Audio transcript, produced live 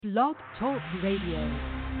Blog Talk Radio.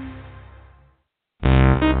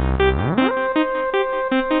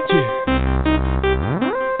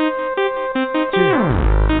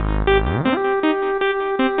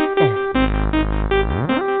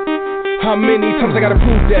 How many times I gotta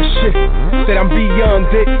prove that shit? That I'm beyond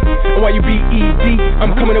it. And why you B.E.D.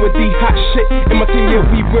 I'm coming in with the hot shit. And my team, yeah,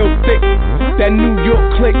 we real thick. That New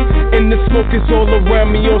York click. And the smoke is all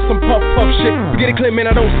around me on some puff shit. Forget it clear, man,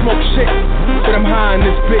 I don't smoke shit. But I'm high in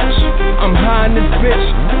this bitch. I'm high in this bitch.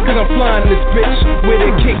 Cause I'm flying this bitch. With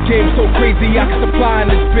a kick game so crazy I can supply in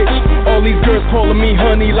this bitch. All these girls calling me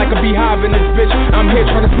honey like a beehive in this bitch. I'm here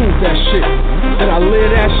trying to prove that shit. That I live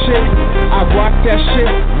that shit. I rock that shit.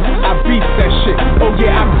 I beat that shit. Oh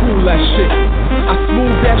yeah, I cool that shit. I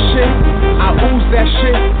smooth that shit. I ooze that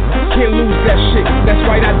shit. Can't lose that shit. That's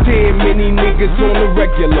right, I did many niggas on the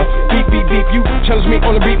regular. Beep, beep, beep. You challenge me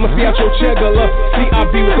on the beat, must be out your cheddar.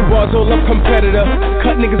 CRB with the bars, all up competitor.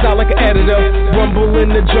 Cut niggas out like an editor. Rumble in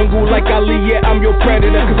the jungle like Ali, yeah, I'm your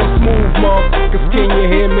predator. Cause I'm smooth, motherfuckers, can you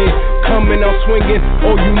hear me? Coming out swinging,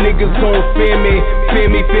 all you niggas gon' fear me. Fear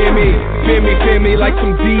me, fear me, fear me, fear me. Like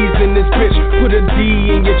some D's in this bitch. Put a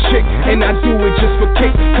D in your chick, and I do it just for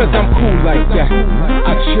kick. Cause I'm cool like that.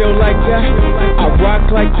 I chill like that. I rock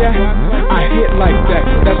like that. I hit like that.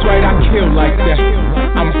 That's right, I kill like that.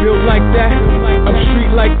 I'm built like that. I'm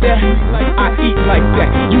street like that. I eat like that.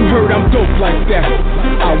 You heard I'm dope like that.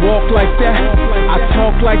 I walk like that. I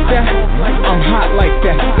talk like that. I'm hot like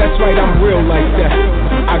that. That's right, I'm real like that.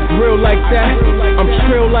 I grill like that. I'm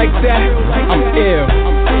trill like that. I'm ill.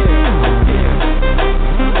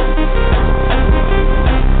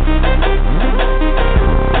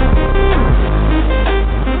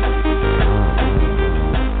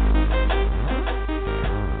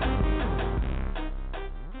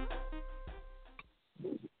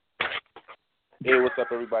 Hey, what's up,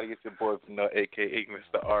 everybody? It's your boy from the a.k.a.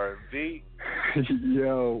 Mr. R&B.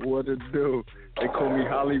 Yo, what it do? They call me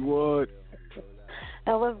Hollywood.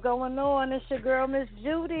 And what's going on? It's your girl, Miss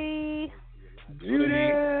Judy.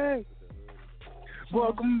 Judy!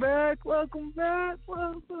 Welcome back, welcome back,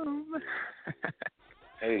 welcome back.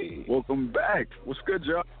 Hey. Welcome back. What's good,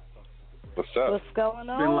 y'all? What's up? What's going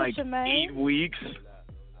on, Been like Jermaine? 8 weeks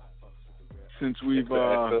since we've it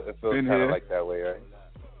feels been kind here. of like that way, right?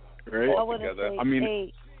 Right? I wouldn't say I mean,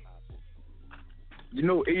 8. You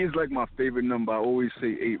know, 8 is like my favorite number. I always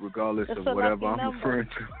say 8 regardless It's of a whatever lucky I'm number. referring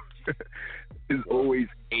to. It's always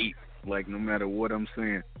 8, like no matter what I'm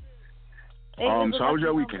saying. 8 is a so how was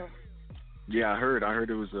your lucky weekend? number. Yeah, I heard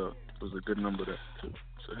it was a good number to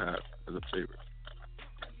have as a favorite.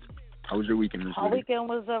 How was your weekend, Ms. Our Judy? weekend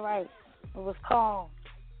was all right. It was calm.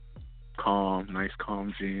 Calm, nice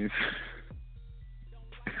calm jeans.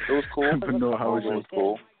 It was cool. But no, how was It was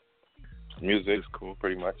cool. Music, It's cool.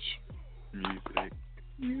 pretty much.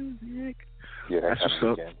 Music. Yeah, That's kind of what's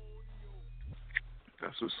up. weekend.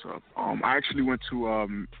 That's what's up. I actually went to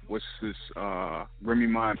Remy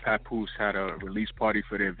Ma and Papoose had a release party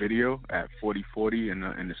for their video at 4040 in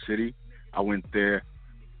the city. I went there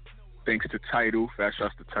thanks to Tidal. Fast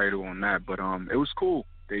shots to Tidal on that, but it was cool.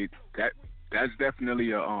 That's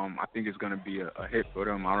definitely I think it's gonna be a hit for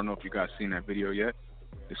them. I don't know if you guys seen that video yet.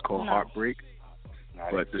 It's called Heartbreak.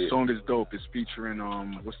 But the song is dope. It's featuring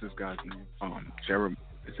what's this guy's name?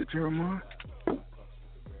 Is it Jeremiah?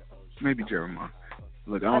 Maybe Jeremiah.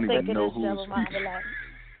 Look, I don't even know who's featuring.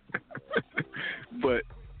 But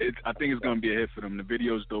I think it's gonna be a hit for them. The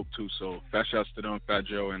video's dope too. So fast shouts to them, Fat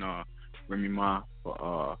Joe and Remy Ma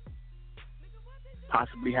for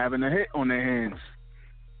possibly having a hit on their hands.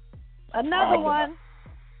 Another one.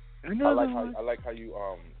 I like how you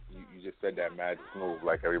just said that mad smooth,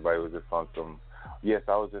 like everybody was just on some. Yes,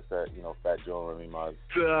 I was just at Fat Joe and Remy Ma's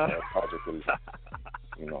project release,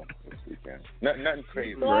 this weekend. Nothing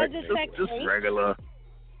crazy. So right? Just regular.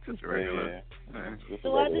 Just regular. Yeah. Just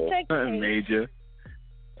So I just checked Nothing major.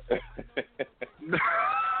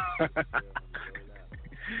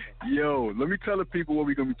 Yo, let me tell the people what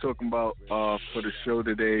we're gonna be talking about for the show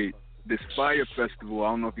today. This Fyre Festival, I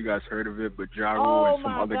don't know if you guys heard of it, but Ja Rule and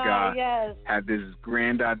some other guy had this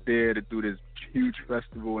grand idea to do this huge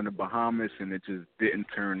festival in the Bahamas, and it just didn't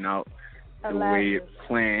turn out the way it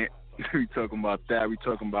planned. We talking about that. We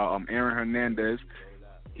talking about Aaron Hernandez.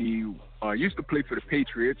 He used to play for the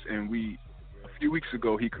Patriots, and a few weeks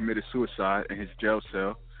ago he committed suicide in his jail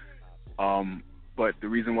cell. But the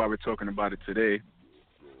reason why we're talking about it today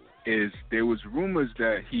is there was rumors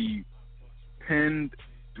that he penned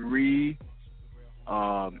 3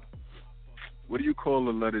 what do you call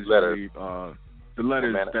the letters? The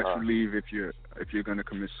letters that you leave if you're gonna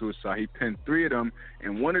commit suicide. He penned 3 of them,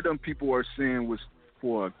 and one of them people are saying was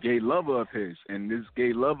for a gay lover of his, and this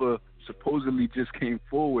gay lover supposedly just came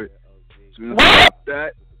forward. So we're going to talk about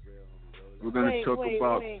that. We're going to talk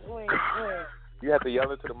about... Wait. You have to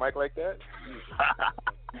yell into the mic like that?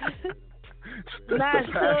 Not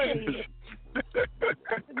Shorty.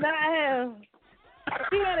 Not him.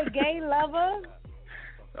 He had a gay lover?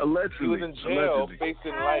 Allegedly. He was in jail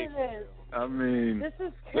facing life. I mean... This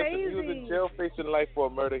is crazy. Listen, he was in jail facing life for a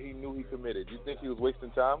murder he knew he committed. You think he was wasting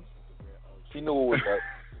time? He knew it was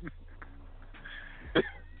that.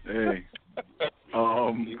 Hey.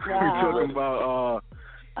 We're talking about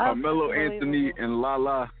Carmelo Anthony and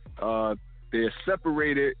Lala. They're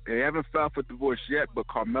separated. They haven't filed for divorce yet, but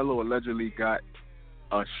Carmelo allegedly got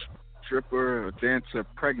a stripper, a dancer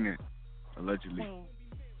pregnant, allegedly.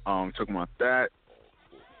 Talking about that.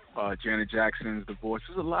 Janet Jackson's divorce.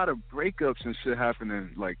 There's a lot of breakups and shit happening.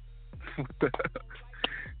 Like, what the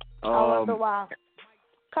hell? I wonder why.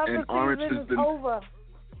 Cover season is over.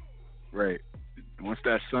 Right. Once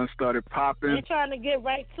that sun started popping. They're trying to get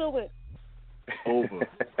right to it. Over.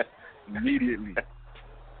 Immediately.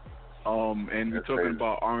 And we're talking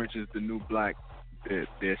about Orange is the New Black.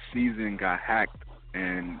 Their season got hacked,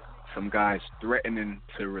 and some guy's threatening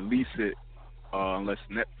to release it unless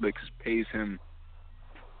Netflix pays him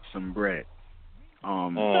some bread. So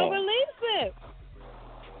release it.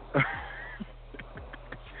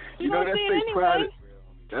 You know, that's their prize.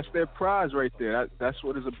 That's their prize right there. That's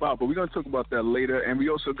what it's about. But we're going to talk about that later. And we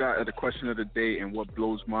also got the question of the day and what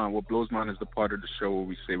blows mine. What blows mine is the part of the show where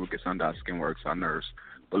we say what gets under our skin, works our nerves.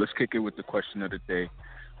 But let's kick it with the question of the day.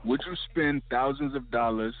 Would you spend thousands of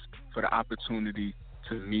dollars for the opportunity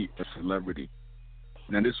to meet a celebrity?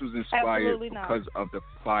 Now, this was inspired because of the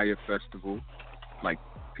Fyre Festival. Like,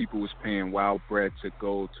 people was paying wild bread to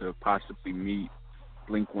go to possibly meet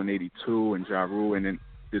Blink-182 and Ja Rule. And then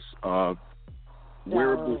this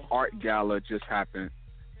wearable art gala just happened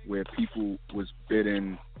where people was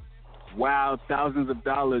bidding wild thousands of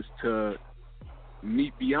dollars to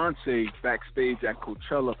meet Beyonce backstage at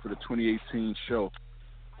Coachella for the 2018 show.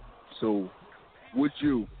 So, would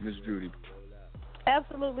you, Miss Judy?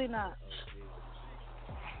 Absolutely not.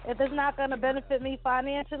 If it's not going to benefit me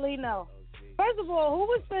financially, no. First of all, who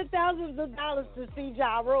would spend thousands of dollars to see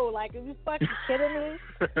Ja Rule? Like, are you fucking kidding me?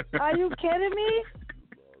 Are you kidding me?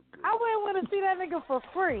 I wouldn't want to see that nigga for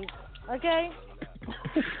free, okay?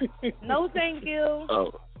 No, thank you.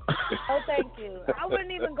 Oh. No, thank you. I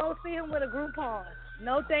wouldn't even go see him with a Groupon.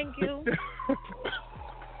 No, thank you.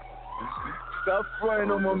 Stop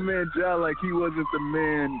fronting on my man Ja like he wasn't the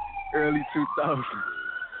man early 2000s.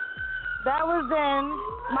 That was then.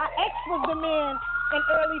 My ex was the man in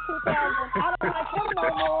early 2000s. I don't like him no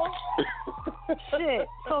more. Shit,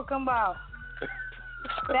 talking about.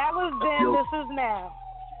 That was then, this is now.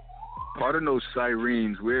 Pardon those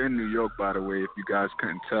sirens. We're in New York, by the way, if you guys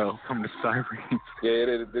couldn't tell from the sirens. Yeah, it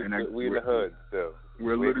is. We in the hood still.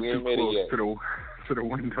 We're a little too close to the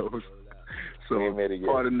windows. So,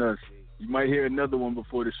 pardon us. You might hear another one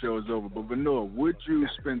before the show is over. But, Vanilla, would you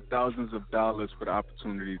spend thousands of dollars for the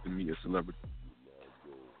opportunity to meet a celebrity?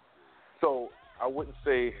 So, I wouldn't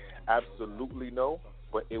say absolutely no,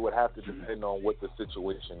 but it would have to depend on what the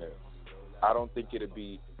situation is. I don't think it'd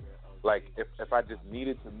be like if I just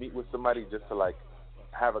needed to meet with somebody just to like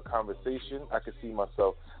have a conversation, I could see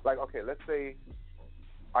myself like, okay, let's say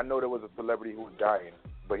I know there was a celebrity who was dying,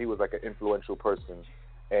 but he was like an influential person,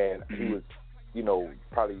 and he was, you know,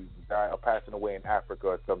 probably dying or passing away in Africa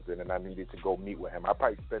or something, and I needed to go meet with him. I'd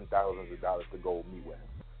probably spend thousands of dollars to go meet with him.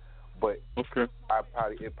 But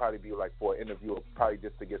it'd probably be like for an interview, or probably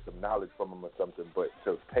just to get some knowledge from him or something. But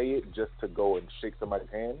to pay it just to go and shake somebody's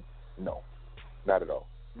hand, no, not at all.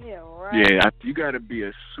 Yeah, right. Yeah, you got to be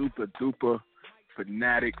a super duper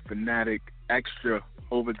fanatic, extra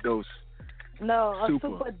overdose. No, a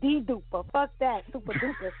super D duper. Fuck that. Super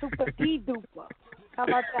duper. Super D duper. How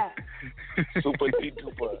about that? Super D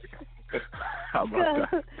duper. How about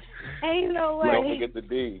that? Ain't no way. Don't forget the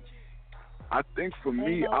D. I think for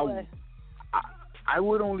me, I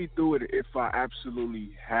would only do it if I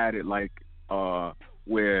absolutely had it, like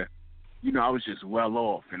where, you know, I was just well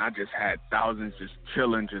off and I just had thousands just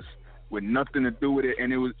chilling, just with nothing to do with it,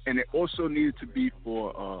 and it also needed to be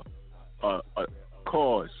for a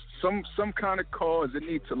cause, some kind of cause. It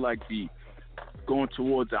needs to like be going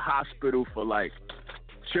towards a hospital for like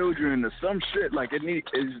children or some shit. Like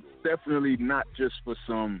it's definitely not just for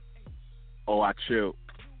some, I chilled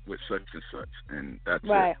with such and such, and that's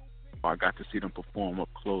it. I got to see them perform up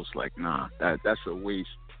close. Like, nah, that's a waste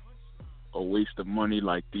of money.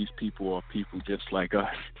 Like, these people are people just like us.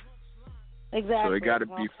 Exactly. So it got to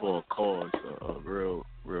be for a cause, a real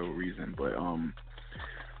reason. But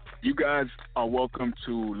You guys are welcome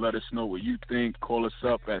to let us know what you think. Call us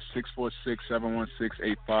up at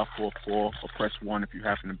 646-716-8544 or press 1 if you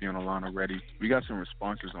happen to be on the line already. We got some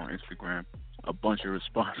responses on Instagram, a bunch of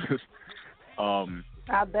responses. I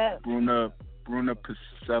bet. Bruna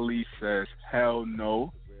Pacelli says, hell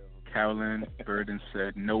no. Carolyn Burden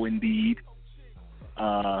said, no indeed.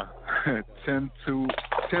 Tim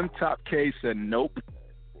Top K said, nope.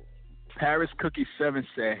 Paris Cookie 7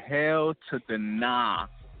 said, hell to the nah.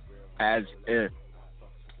 As if.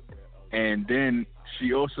 And then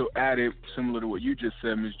she also added, similar to what you just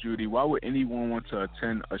said, Miss Judy, why would anyone want to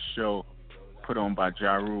attend a show put on by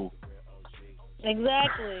Ja Rule?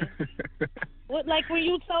 Exactly. Like when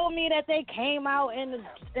you told me that they came out in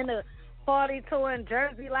the party tour in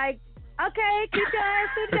Jersey, like, okay, keep your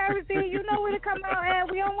ass in Jersey. You know where to come out at.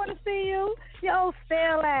 We don't want to see you. Yo,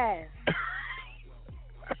 stale ass.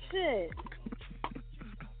 Shit.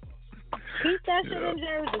 Keep that shit in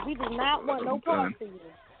Jersey. We do not want no parts of you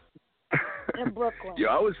in Brooklyn. Yeah,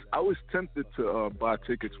 I was tempted to buy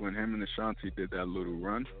tickets when him and Ashanti did that little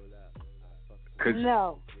run.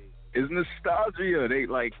 No. It's nostalgia. They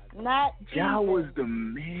like not Ja was the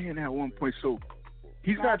man at one point. So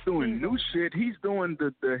he's not doing new shit. He's doing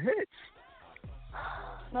the hits.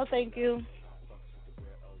 No, thank you.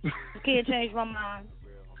 You can't change my mind.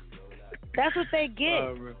 That's what they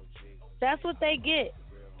get. That's what they get.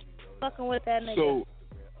 Fucking with that nigga.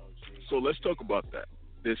 So let's talk about that.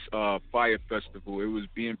 This Fyre Festival, it was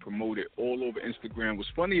being promoted all over Instagram. What's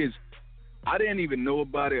funny is I didn't even know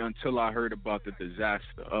about it until I heard about the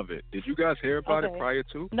disaster of it. Did you guys hear about it prior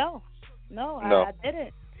to? No. I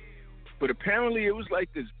didn't. But apparently it was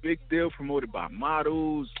like this big deal promoted by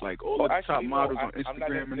models, like all the top models on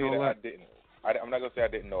Instagram and all that. I'm not going to say I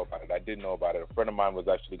didn't know about it. I did know about it. A friend of mine was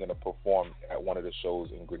actually going to perform at one of the shows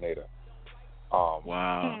in Grenada.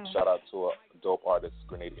 Wow. Shout out to a dope artist,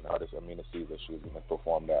 Grenadian artist, Amina Caesar. She was going to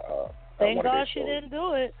perform that. Thank God she didn't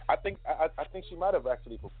do it. I think she might have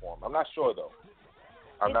actually performed. I'm not sure, though.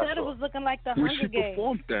 They said it was looking like the Hunger Games. Where she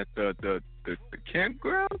performed at the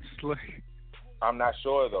campgrounds? Like, I'm not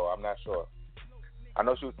sure, though. I'm not sure. I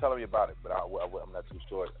know she was telling me about it, but I'm not too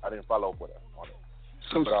sure. I didn't follow up with her on it.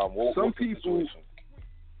 So but, some people...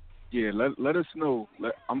 Yeah, let us know.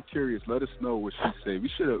 I'm curious. Let us know what she said. We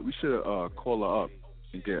should call her up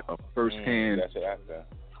and get a firsthand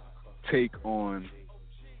take on.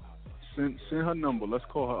 Send her number. Let's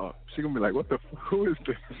call her up. She's gonna be like, "What the? Who is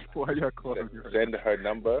this? Why y'all calling me?" Send her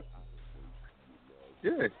number.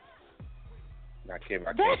 Yeah. I can't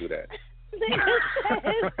do that.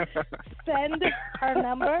 Send her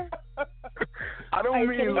number. I don't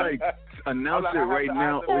mean like announce it right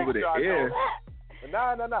now over the air. No.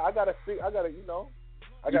 I gotta, you know.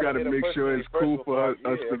 You gotta make sure it's cool for us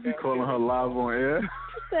to be calling her live on air.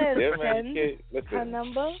 Send her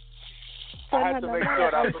number. I had to make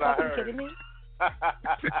sure that's what I heard. Kidding me?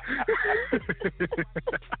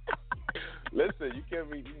 Listen, you can't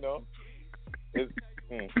be, you know.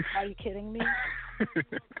 Are you kidding me?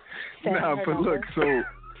 Nah, but number. look, so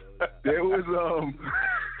there was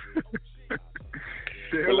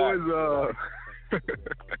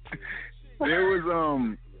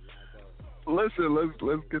listen,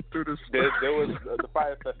 let's get through this. There was the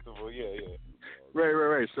Fyre Festival, yeah.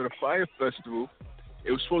 Right. So the Fyre Festival,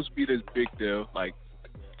 it was supposed to be this big deal. Like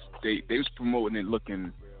they was promoting it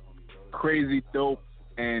looking crazy dope,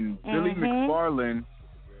 and Billy McFarland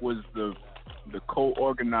was the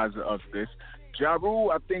co-organizer of this. Ja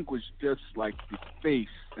Rule, I think, was just like the face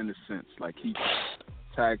in a sense. Like he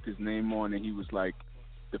tagged his name on, and he was like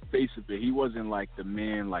the face of it. He wasn't like the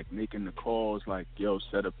man like making the calls like, yo,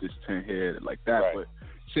 set up this tent here, like that. Right. But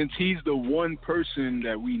since he's the one person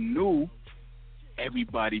that we knew,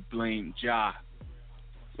 everybody blamed Ja.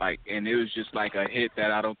 Like, and it was just like a hit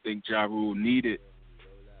that I don't think Ja Rule needed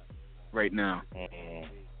right now.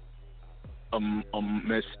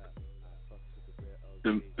 Amidst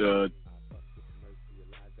the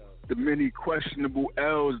many questionable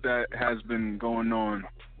L's that has been going on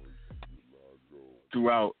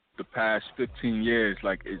throughout the past 15 years.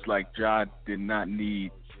 Like, it's like Ja did not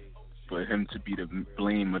need for him to be the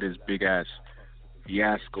blame of this big ass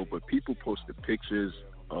fiasco, but people posted pictures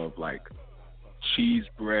of like cheese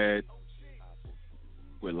bread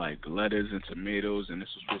with like lettuce and tomatoes, and this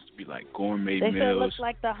was supposed to be like gourmet meals. They said it looked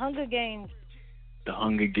like the Hunger Games. The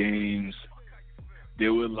Hunger Games.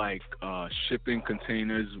 There were like shipping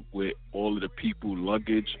containers with all of the people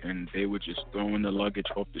luggage, and they were just throwing the luggage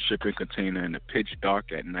off the shipping container in the pitch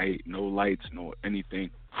dark at night, no lights, no anything.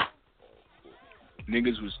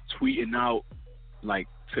 Niggas was tweeting out like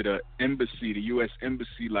to the embassy, the U.S.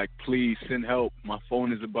 embassy, like, please send help. My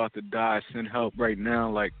phone is about to die. Send help right now.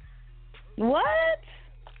 Like, What?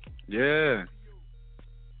 Yeah.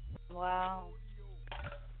 Wow.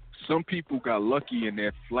 Some people got lucky and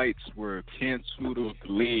their flights were canceled or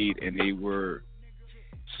delayed, and they were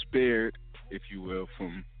spared, if you will,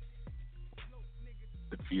 from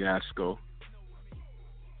the fiasco.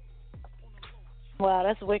 Wow,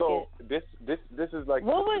 that's wicked. So this is like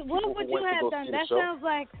what would you have done? That sounds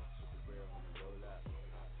like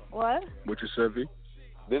what? What you said, V?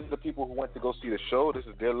 This is the people who went to go see the show. This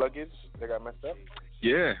is their luggage that got messed up.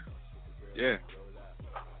 Yeah.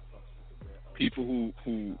 People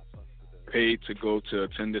who paid to go to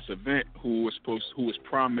attend this event, who was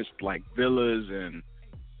promised like villas and,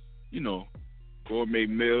 you know, gourmet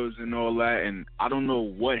meals and all that, and I don't know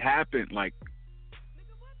what happened. Like,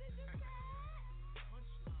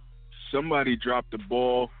 somebody dropped the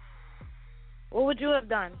ball. What would you have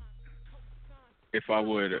done if I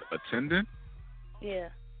were attending? Yeah.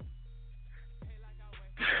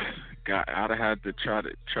 God, I'd have had to try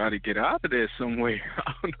to get out of there some way.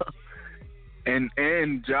 I don't know. And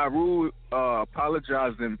Ja Rule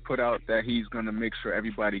apologized and put out that he's gonna make sure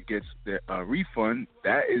everybody gets their refund.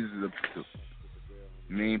 That is the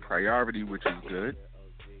main priority, which is good.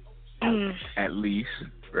 At least,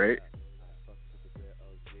 right?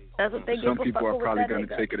 That's what they Some get people are probably going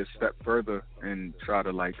to take it a step further and try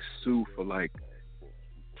to like sue for like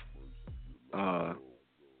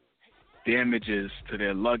damages to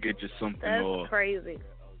their luggage or something. That's or crazy.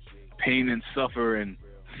 Pain and suffering.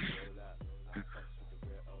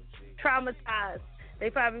 Traumatized. They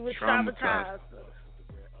probably was traumatized.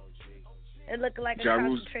 It looked like a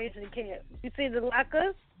concentration camp. You see the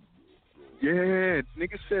lockers? Yeah,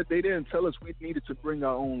 niggas said they didn't tell us we needed to bring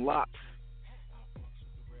our own locks.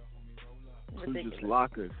 Ridiculous. Just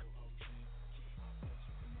lockers.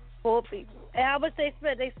 4 people. And how much they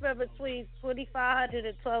spent? They spent between $2,500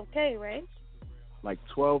 and $12K, right? Like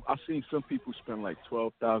 12. I've seen some people spend like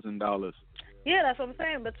 $12,000. Yeah, that's what I'm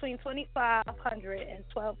saying. Between $2,500 and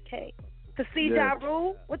 $12K to see Ja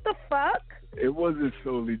Rule. What the fuck? It wasn't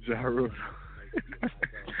solely Ja Rule.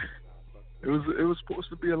 It was supposed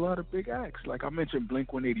to be a lot of big acts. Like I mentioned,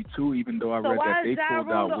 Blink-182. Even though I read that they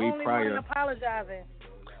pulled out way prior. Apologizing?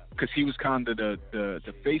 Because he was kind of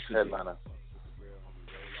the face of it.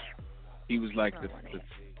 He was like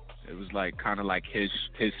it was like kind of like his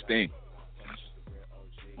thing.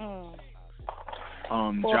 Ja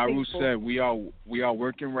Rule said we are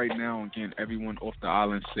working right now on getting everyone off the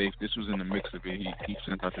island safe. This was in the mix of it. He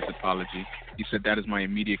sent out this apology. He said that is my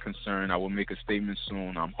immediate concern. I will make a statement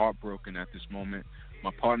soon. I'm heartbroken at this moment.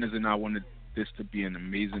 My partners and I wanted this to be an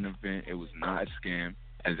amazing event. It was not a scam,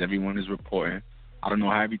 as everyone is reporting. I don't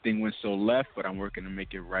know how everything went so left, but I'm working to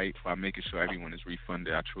make it right by making sure everyone is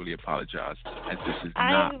refunded. I truly apologize, as this is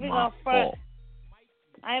not my fault.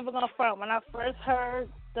 I ain't even gonna front. When I first heard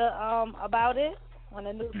about it, when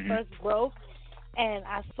the news first broke, and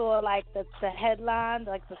I saw like the headline,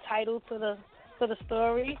 like the title to the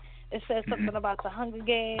story, it said something about the Hunger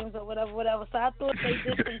Games or whatever. So I thought they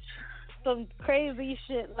did some crazy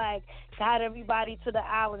shit, like got everybody to the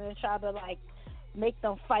island and tried to like make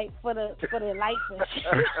them fight for their life and shit.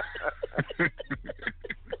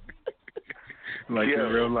 Like in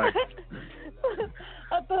real life.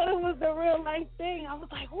 I thought it was the real life thing. I was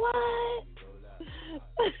like, what?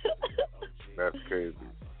 That's crazy.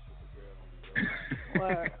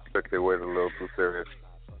 Word. Took their word a little too serious.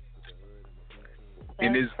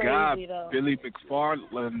 And this guy, Billy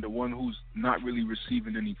McFarland, the one who's not really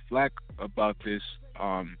receiving any flack about this,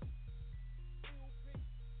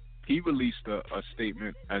 he released a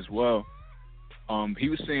statement as well. He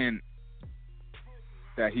was saying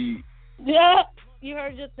that he... Yeah, you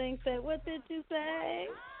heard your thing say, what did you say?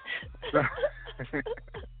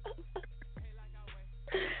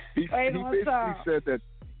 He basically said that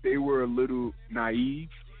they were a little naive.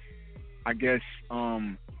 I guess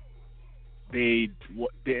they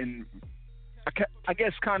didn't... I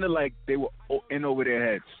guess kind of like they were in over their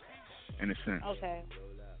heads, in a sense. Okay.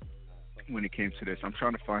 When it came to this, I'm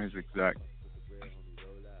trying to find his exact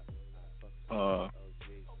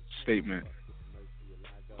statement,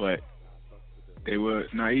 but they were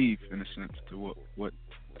naive in a sense to what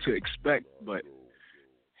to expect. But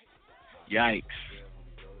yikes!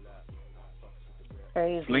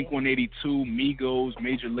 Crazy. Blink-182, Migos,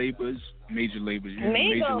 Major Lazer.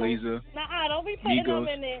 Nah, don't be putting them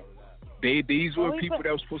in it. These were people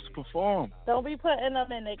that were supposed to perform. Don't be putting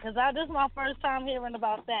them in it, because this is my first time hearing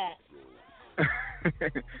about that.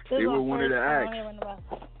 They were one of the acts.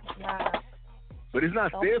 Nah. But it's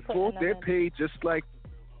not their fault. They're paid just like,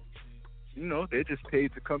 they're just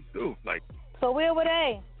paid to come through. Like. So where were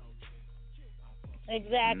they?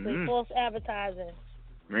 Exactly. False advertising.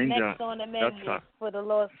 next on the menu for the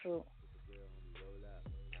lawsuit?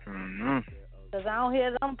 I don't know. Because I don't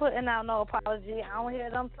hear them putting out no apology. I don't hear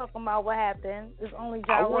them talking about what happened. It's only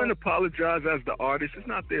Ja I Rule. wouldn't apologize as the artist. It's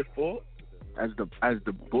not their fault. As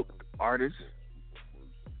the booked artist.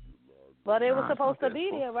 But they were supposed to be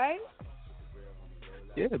there, right?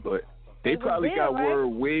 Yeah, but they probably got word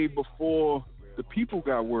way before the people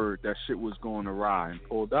got word that shit was going awry and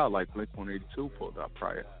pulled out, like Blink-182 pulled out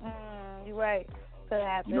prior. You're right. Could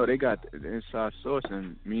happen. You know, they got the inside source,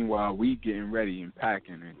 and meanwhile, we getting ready and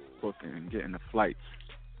packing and booking and getting the flights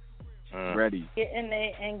ready. Getting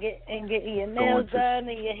there and getting your nails done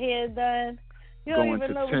and your hair done. You don't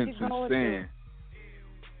even know what you're going through.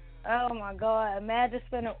 Oh my God! Imagine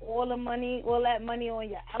spending all that money on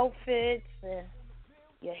your outfits and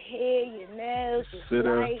your hair, your nails, your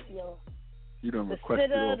flight, you done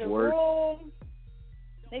requested off the work. room.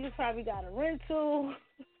 Niggas probably got a rental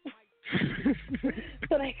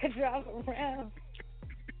so they could drive around.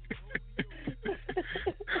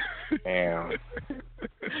 Damn.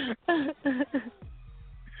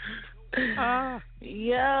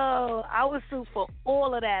 Yo, I would sue for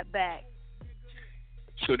all of that back.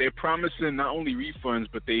 So they're promising not only refunds,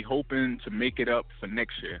 but they hoping to make it up for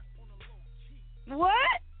next year.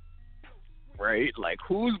 What? Right? Like,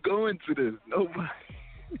 who's going to this? Nobody.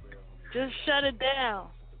 Just shut it down.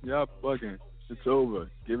 Y'all bugging. It's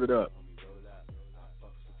over. Give it up.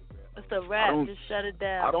 It's a wrap. Just shut it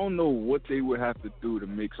down. I don't know what they would have to do to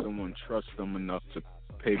make someone trust them enough to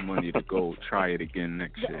pay money to go try it again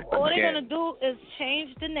next year. All they're going to do is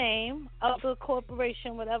change the name of the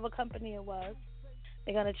corporation, whatever company it was.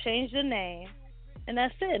 They're going to change the name, and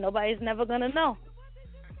that's it. Nobody's never going to know.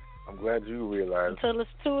 I'm glad you realized. Until it's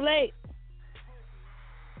too late.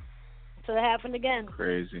 Until it happened again.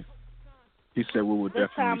 Crazy. He said we would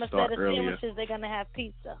definitely start earlier. This time, instead of sandwiches, they're going to have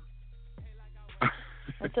pizza.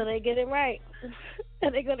 Until they get it right.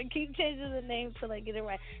 And they're going to keep changing the name until they get it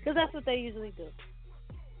right. Because that's what they usually do.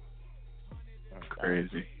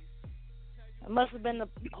 Crazy. It must have been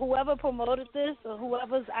whoever promoted this or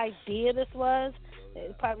whoever's idea this was.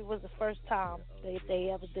 It probably was the first time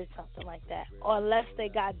they ever did something like that. Or unless they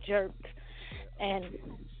got jerked and,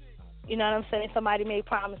 you know what I'm saying, somebody made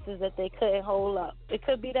promises that they couldn't hold up. It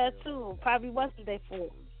could be that too. Probably wasn't their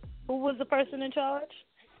fault. Who was the person in charge?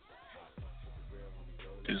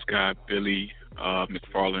 This guy, Billy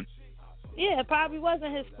McFarland. Yeah, it probably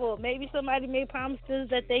wasn't his fault. Maybe somebody made promises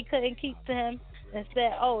that they couldn't keep to him and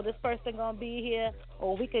said, oh, this person going to be here,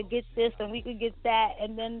 or we could get this and we could get that,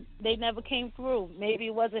 and then they never came through. Maybe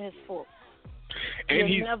it wasn't his fault. And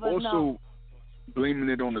he's also blaming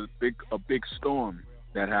it on a big storm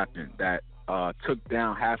that happened that took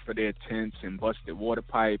down half of their tents and busted water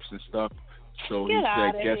pipes and stuff. So he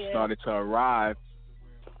said guests started to arrive,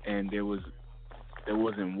 and there wasn't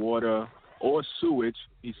water or sewage.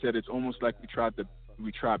 He said it's almost like we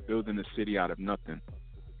tried building a city out of nothing.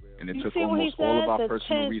 And it took almost all of our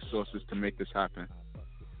personal resources to make this happen.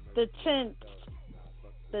 The tents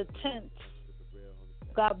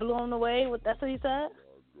got blown away. That's what he said?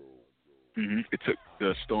 Mm-hmm.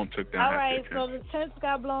 The storm took down. All right, so the tents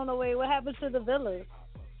got blown away. What happened to the villas?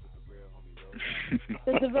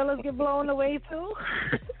 Did the villas get blown away too?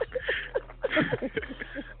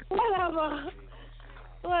 Whatever.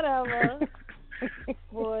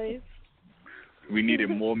 Boys. We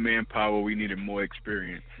needed more manpower. We needed more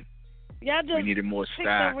experience. Y'all just we needed more picked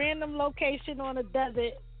staff. A random location on a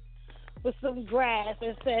desert with some grass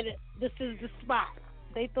and said, this is the spot.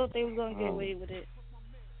 They thought they was going to get away with it.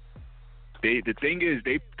 The thing is,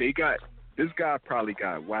 they got, this guy probably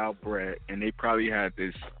got wild bred, and they probably had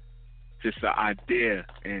this, just an idea,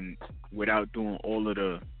 and without doing all of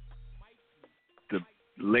the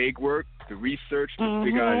legwork, the research to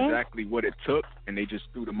figure out exactly what it took, and they just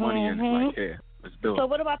threw the money in. It's like, here, let's do it. So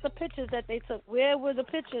what about the pictures that they took? Where were the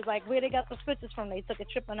pictures? Like, where they got the pictures from? They took a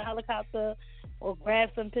trip in a helicopter or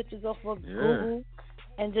grabbed some pictures off of Google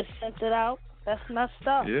and just sent it out? That's messed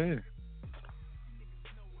up. Yeah.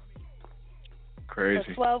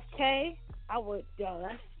 Crazy. For $12K, I would,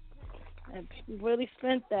 and people really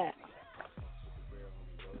spent that.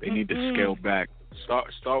 They need to scale back.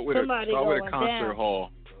 Start with a concert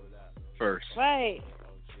hall first. Right.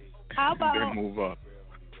 How about then move up?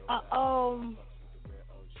 A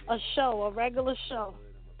show, a regular show.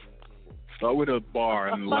 Start with a bar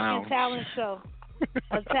and lounge. A talent show.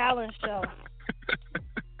 A talent show.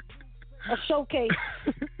 A showcase.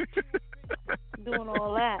 Doing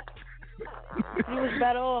all that. You was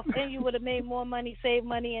better off, and you would have made more money, saved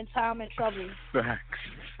money, and time and trouble. Facts.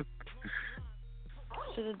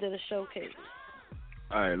 Should have did a showcase.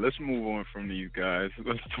 All right, let's move on from these guys.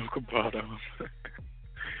 Let's talk about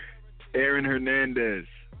Aaron Hernandez.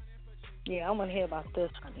 Yeah, I want to hear about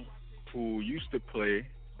this, honey. Who used to play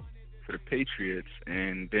for the Patriots,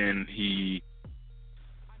 and then he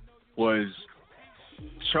was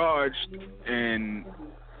charged and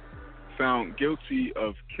found guilty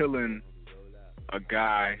of killing a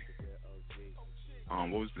guy.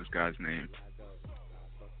 What was this guy's name?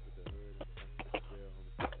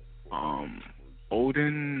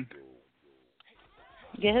 Odin.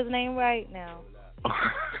 Get his name right now.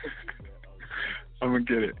 I'm gonna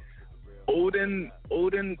get it. Odin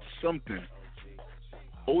something.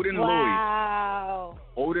 Odin wow.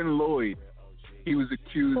 Lloyd. Odin Lloyd. He was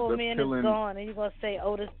accused of man killing. Is gone, and you gonna say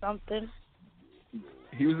Otis something?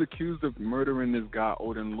 He was accused of murdering this guy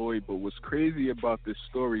Odin Lloyd. But what's crazy about this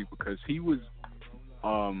story, because he was,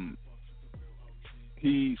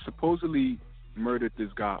 he supposedly murdered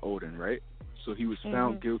this guy Odin, right? So he was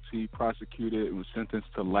found guilty, prosecuted, and was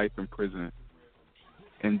sentenced to life in prison.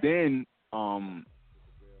 And then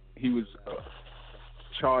he was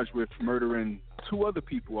charged with murdering two other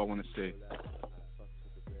people, I want to say.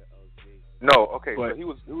 No, okay, but, so he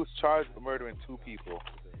was charged for murdering two people.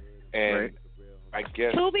 And right. I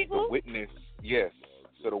guess two people? The witness, yes.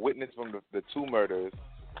 So the witness from the two murders,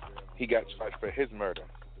 he got charged for his murder.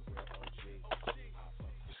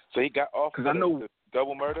 So he got off for the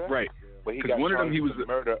double murder. Right. But he got one charged of them, he was for the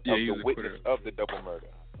murder of the witness acquittal. of the double murder.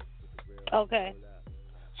 Okay.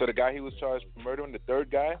 So the guy he was charged for murdering, the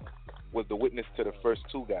third guy, was the witness to the first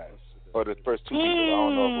two guys. Or the first two people. I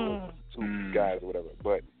don't know if it was two guys or whatever.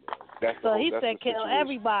 But that's so he said kill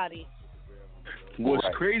everybody. What's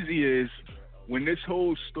crazy is when this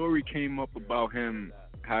whole story came up about him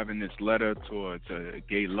having this letter towards a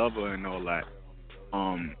gay lover and all that,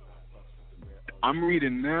 I'm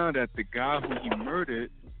reading now that the guy who he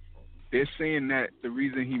murdered, they're saying that the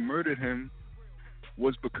reason he murdered him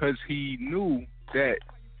was because he knew that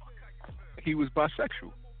he was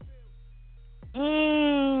bisexual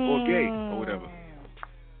or gay or whatever.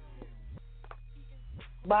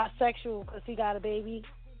 Bisexual because he got a baby.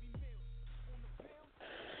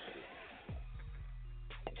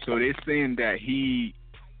 So they're saying that he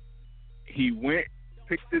went,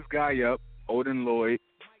 picked this guy up, Odin Lloyd,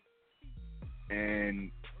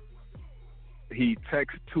 and he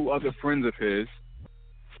texted two other friends of his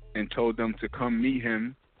and told them to come meet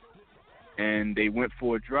him, and they went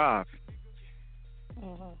for a drive.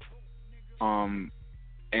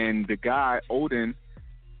 And the guy, Odin,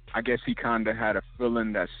 I guess he kind of had a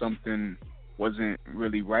feeling that something wasn't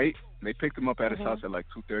really right. They picked him up at his house at like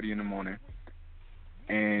 2:30 in the morning,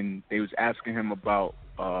 and they was asking him about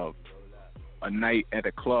a night at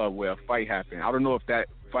a club where a fight happened. I don't know if that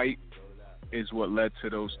fight is what led to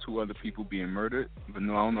those two other people being murdered. But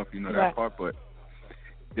no, I don't know if you know that part, but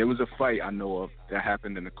there was a fight I know of that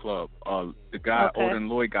happened in the club. The guy, Odin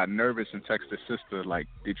Lloyd, got nervous and texted his sister, like,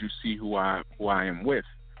 "Did you see who I am with?"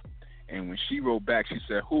 And when she wrote back, she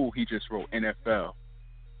said, "Who?" He just wrote NFL.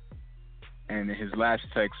 And his last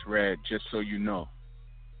text read, "Just so you know."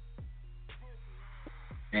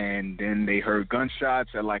 And then they heard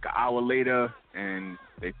gunshots at like an hour later, and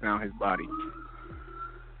they found his body.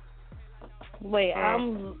 Wait,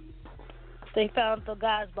 they found the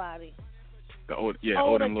guy's body.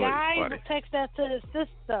 Odin Lloyd's guy body. Text that to his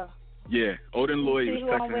sister. Yeah, Odin Lloyd was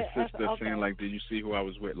texting his sister saying, Okay. like, "Did you see who I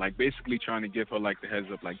was with?" Like, basically trying to give her, like, the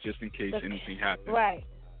heads up, like, just in case anything happened. Right.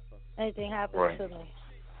 Anything happened to me.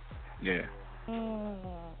 Yeah.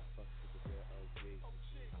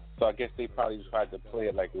 So I guess they probably tried to play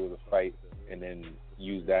it like it was a fight and then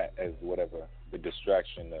use that as whatever, the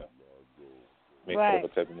distraction to make whatever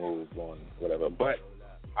type of move was going, whatever. But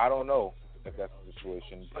I don't know if that's the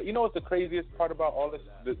situation. But you know what's the craziest part about all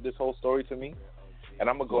this whole story to me? And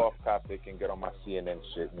I'm going to go off topic and get on my CNN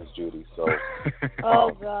shit, Miss Judy. So,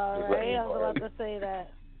 God, right? I was about to say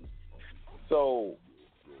that. So,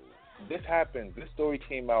 this happened. This story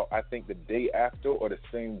came out, I think, the day after or the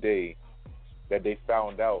same day that they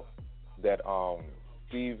found out that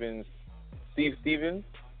Steve Stevens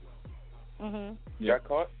got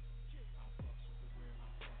caught.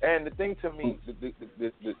 And the thing to me,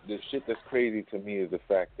 the shit that's crazy to me is the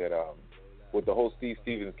fact that with the whole Steve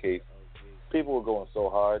Stevens case, people were going so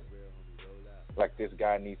hard. Like, this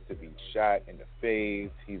guy needs to be shot in the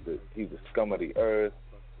face. He's a scum of the earth,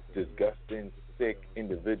 disgusting, sick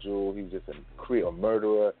individual. He's just a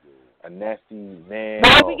murderer, a nasty man.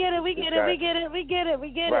 No, we get it.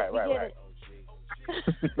 Right.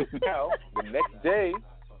 Now,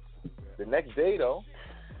 the next day though,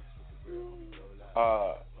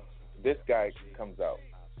 this guy comes out,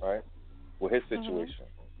 right, with his situation.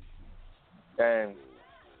 And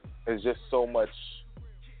there's just so much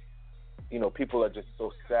people are just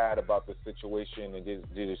so sad about the situation and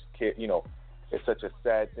they just can't, it's such a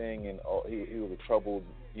sad thing, and he was a troubled,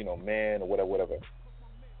 man or whatever.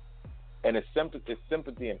 And it's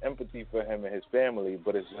sympathy and empathy for him and his family,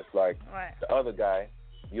 but it's just like the other guy,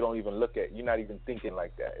 you don't even look at, you're not even thinking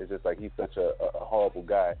like that. It's just like he's such a horrible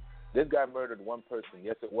guy. This guy murdered one person.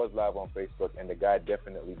 Yes, it was live on Facebook, and the guy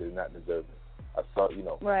definitely does not deserve it. I saw,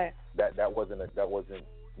 that wasn't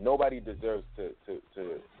nobody deserves to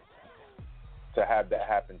have that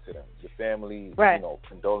happen to them. The family,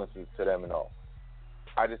 condolences to them and all.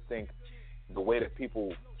 I just think the way that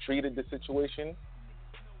people treated the situation,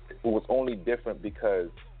 it was only different because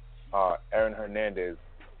Aaron Hernandez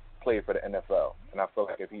played for the NFL, and I feel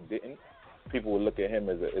like if he didn't, people would look at him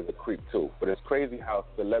as a creep too. But it's crazy how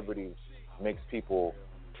celebrity makes people,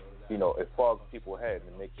 it fogs people's head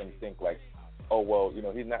and makes them think like, oh well,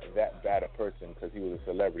 he's not that bad a person because he was a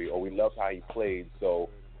celebrity, or we love how he played, so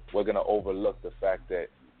we're gonna overlook the fact that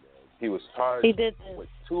he was charged with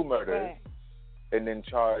 2 murders, and then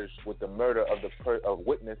charged with the murder of the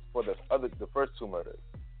witness for the first 2 murders,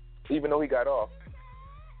 even though he got off.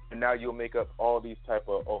 And now you'll make up all these type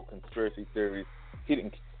of conspiracy theories. He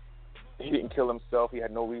didn't kill himself. He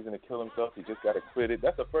had no reason to kill himself. He just got acquitted.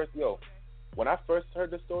 That's the first. When I first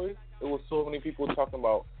heard the story, it was so many people talking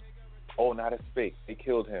about, oh, not it's fake. They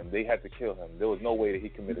killed him. They had to kill him. There was no way that he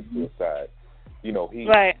committed suicide.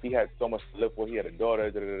 He had so much to live for. He had a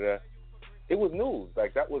daughter. It was news.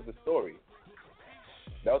 Like, that was the story.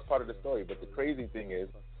 That was part of the story. But the crazy thing is,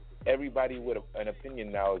 everybody with an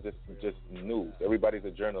opinion now is just news. Everybody's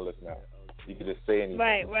a journalist now. You can just say anything.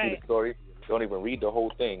 See the story, don't even read the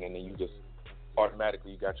whole thing, and then you just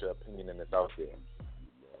automatically got your opinion and it's out there.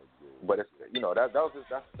 But it's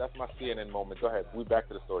that's my CNN moment. Go ahead. We back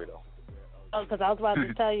to the story though. Oh, because I was about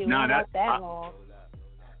to tell you, not that long.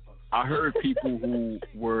 I heard people who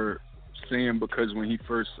were saying because when he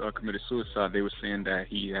first committed suicide, they were saying that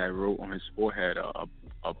he had wrote on his forehead a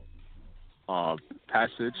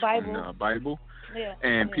passage in the Bible,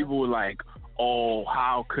 and people were like, "Oh,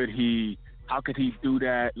 how could he do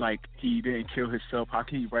that? Like, he didn't kill himself. How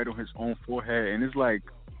can he write on his own forehead?" And it's like,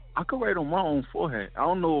 I could write on my own forehead. I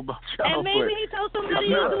don't know about y'all, and maybe he told somebody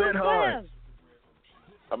to do it for him.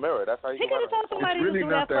 Amira, that's how you. He could have told somebody to do that. It's really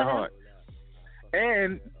not that hard. Him.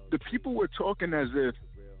 And the people were talking as if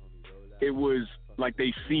it was like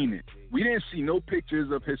they seen it. We didn't see no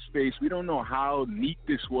pictures of his face. We don't know how neat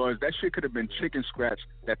this was. That shit could have been chicken scratch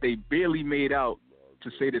that they barely made out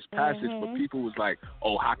to say this passage, but people was like,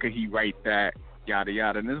 oh, how could he write that, yada,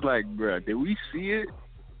 yada. And it's like, bruh, did we see it?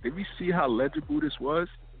 Did we see how legible this was?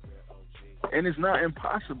 And it's not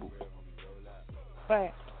impossible.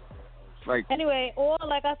 Right. Like, anyway, or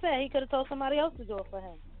like I said, he could have told somebody else to do it for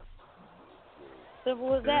him.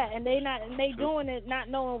 Simple as that. And they doing it not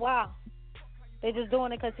knowing why. They just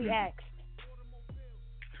doing it because he asked.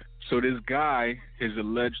 So this guy, his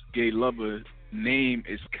alleged gay lover, name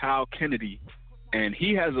is Kyle Kennedy, and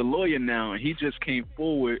he has a lawyer now, and he just came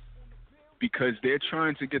forward because they're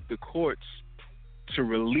trying to get the courts to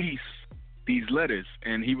release these letters.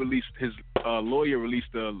 And his lawyer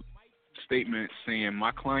released a statement saying,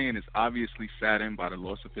 my client is obviously saddened by the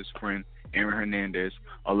loss of his friend, Aaron Hernandez.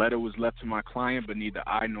 A letter was left to my client, but neither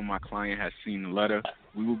I nor my client has seen the letter.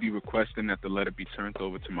 We will be requesting that the letter be turned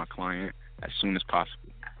over to my client as soon as possible.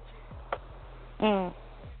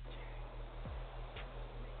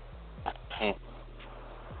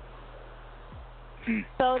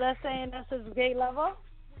 So that's saying that's his gay lover?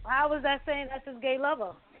 How is that saying that's his gay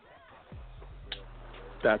lover?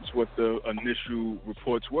 That's what the initial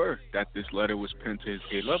reports were, that this letter was penned to his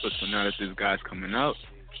gay lover. So now that this guy's coming out,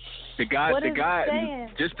 the guy,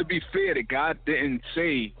 just to be fair, the guy didn't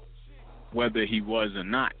say whether he was or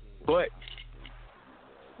not. But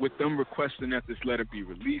with them requesting that this letter be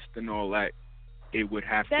released and all that, it would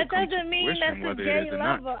have to come to fruition whether it is or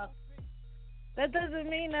not. That doesn't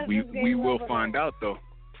mean that's his gay lover. We will find out, though.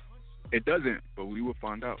 It doesn't, but we will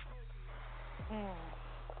find out.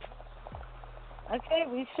 Okay,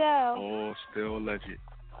 we shall. Oh, still alleged.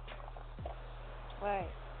 Right.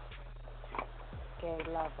 Gay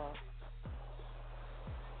lover.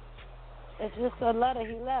 It's just a letter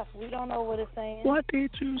he left. We don't know what it's saying. What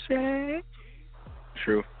did you say?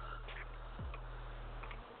 True.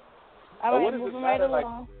 All right, moving right along.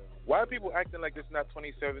 Like, why are people acting like it's not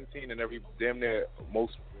 2017 and every damn near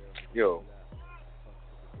most, if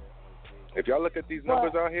y'all look at these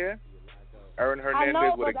numbers out here, Aaron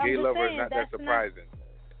Hernandez with a gay lover is not that surprising.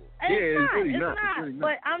 It's really not. Really not.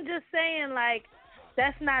 But I'm just saying, like,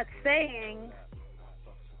 that's not saying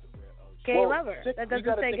gay lover. That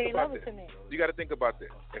doesn't say gay lover to me. You got to think about this.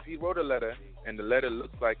 If he wrote a letter and the letter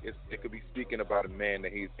looks like it could be speaking about a man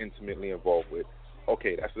that he's intimately involved with,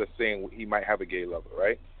 okay, that's just saying he might have a gay lover,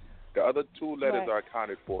 right? The other two letters are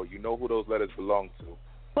accounted for. You know who those letters belong to.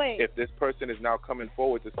 Wait. If this person is now coming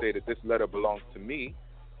forward to say that this letter belongs to me,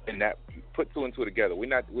 and that put two and two together, we're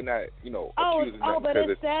not accusing them. But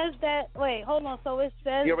it says that. Wait, hold on. So it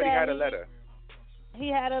says he already had a letter. He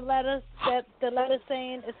had a letter that the letter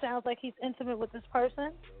saying it sounds like he's intimate with this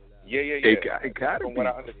person. Yeah. It gotta From be. what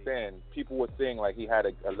I understand, people were saying like he had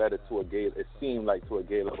a letter to a gay. It seemed like to a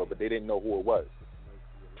gay lover, but they didn't know who it was.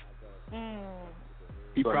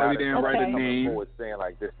 He probably didn't write a name. Forward saying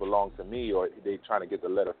like this belongs to me, or they trying to get the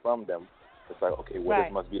letter from them. It's like, okay, well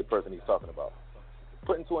this must be the person he's talking about.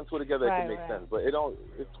 Putting two and two together, it can make sense, but it don't.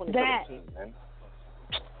 It's 2017, man.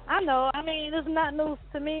 I know. I mean, it's not news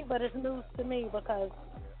to me, but it's news to me because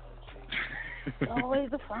it's always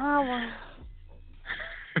the fine one.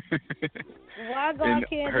 Why God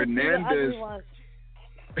can't Hernandez. do the ugly ones?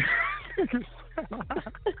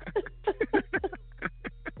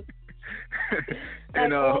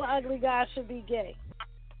 Like all ugly guys should be gay.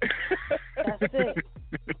 That's it.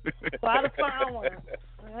 Why the fine one?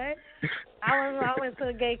 All right. I went to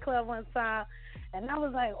a gay club one time, and I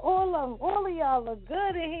was like, all of y'all look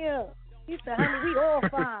good in here. He said, honey, we all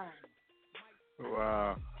fine.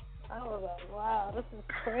 Wow. I was like, wow, this is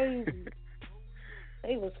crazy.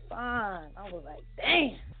 They was fine. I was like,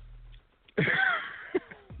 damn.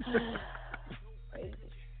 Crazy.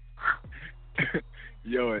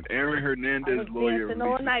 Yo, and Aaron Hernandez lawyer released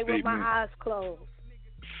all night with my eyes closed.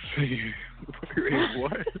 Wait,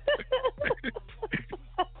 what?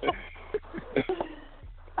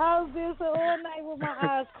 I was dancing all night with my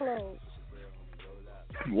eyes closed.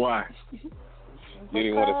 Why? You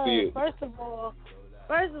didn't want to see it. First of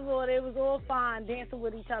all, they was all fine dancing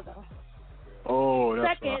with each other. Oh,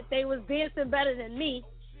 that's Second, they was dancing better than me.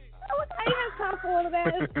 I didn't have time for all of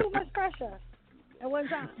that. It's too much pressure at one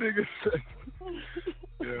time. Nigga said.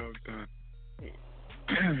 Yeah, I'm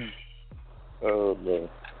done. Oh, man.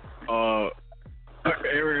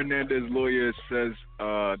 Aaron Hernandez lawyer says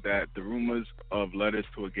that the rumors of letters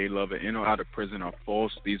to a gay lover in or out of prison are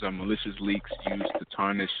false. These are malicious leaks used to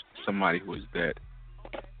tarnish somebody who is dead.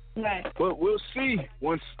 Right. But we'll see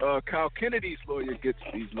once Kyle Kennedy's lawyer gets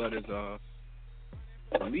these letters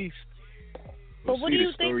released. We'll what see. do you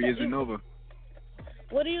The story think isn't over.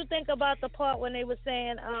 What do you think about the part when they were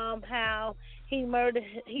saying how he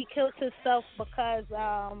killed himself because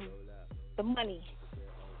the money?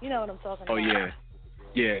 You know what I'm talking about. Oh yeah.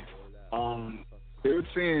 They were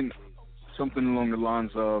saying something along the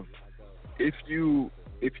lines of if you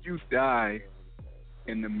die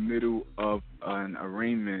in the middle of an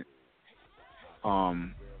arraignment,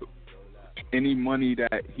 any money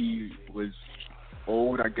that he was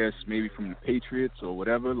owed, I guess maybe from the Patriots or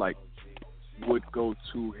whatever, like would go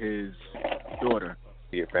to his daughter.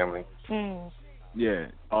 Your family.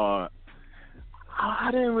 Yeah.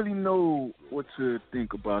 I didn't really know what to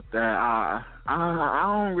think about that. I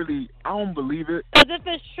don't believe it. Because if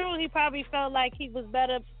it's true, he probably felt like he was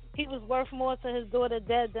worth more to his daughter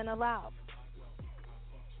dead than alive.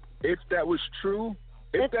 If that was true,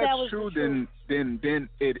 then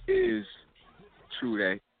it is true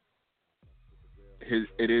that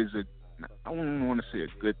it is a. I don't want to say a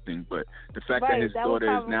good thing, but the fact that his daughter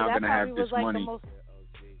is now going to have this money.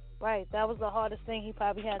 Right, that was the hardest thing he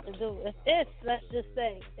probably had to do. If let's just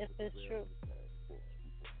say, if it's true.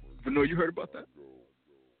 But no, you heard about that?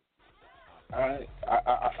 I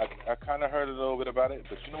kind of heard a little bit about it,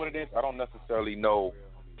 but you know what it is? I don't necessarily know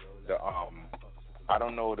the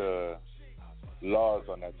laws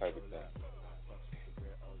on that type of thing.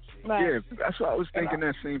 Right. Yeah, that's what I was thinking.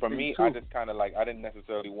 That same for thing me, too. I just kind of like I didn't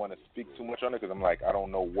necessarily want to speak too much on it because I'm like I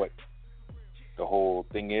don't know what the whole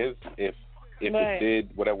thing is. If it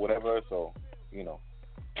did whatever, so you know.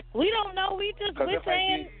 We don't know. We're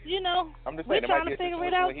saying, I'm just we're saying, trying to figure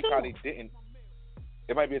it out too. Probably didn't.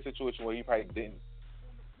 It might be a situation where he probably didn't.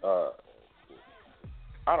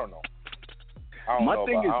 I don't know. I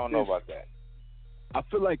don't know about that. I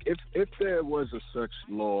feel like if there was a such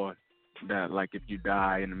law that like if you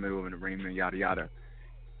die in the middle of an arraignment, yada yada,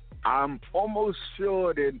 I'm almost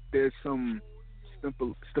sure that there's some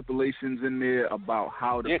stipulations in there about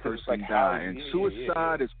how the person died. And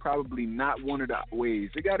suicide is probably not one of the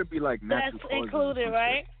ways. It got to be like natural causes. That's included,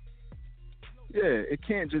 right? Yeah, it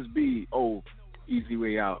can't just be easy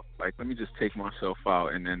way out. Like let me just take myself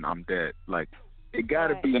out and then I'm dead. Like it got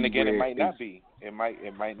to be. Then again, it might not be. It might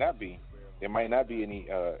not be. There might not be any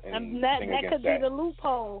that could be the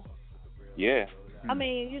loophole. Yeah. I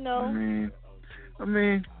mean, I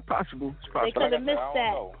mean, possible. It's possible. They could have missed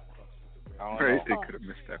that. Right, they could have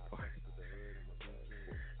missed that part.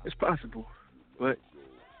 It's possible, but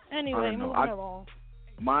anyway, moving along.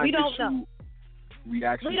 My initial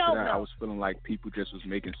reaction to that, I was feeling like people just was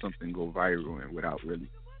making something go viral and without really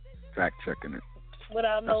fact checking it.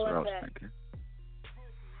 Without That's knowing what I was that. thinking.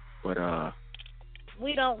 But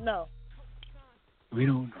we don't know. We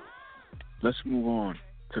don't know. Let's move on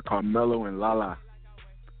to Carmelo and Lala.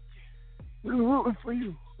 We were rooting for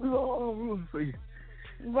you. We were all rooting for you.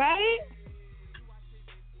 Right?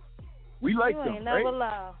 We like you them, ain't right? Never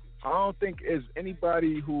lie. I don't think there's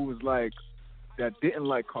anybody who was like that didn't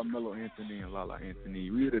like Carmelo Anthony and Lala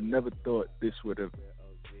Anthony. We would have never thought this would have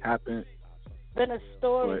happened. Been a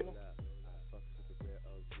story. But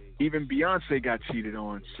even Beyonce got cheated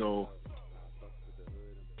on, so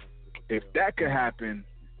if that could happen,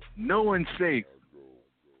 no one's safe.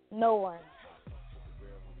 No one.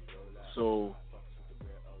 So,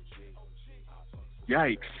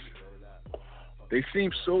 yikes. They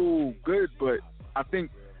seem so good, but I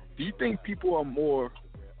think, do you think people are more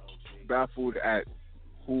baffled at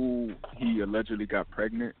who he allegedly got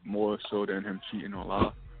pregnant more so than him cheating on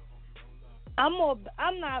Lala? I'm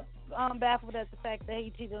not baffled at the fact that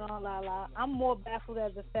he cheated on Lala. I'm more baffled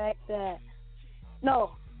at the fact that,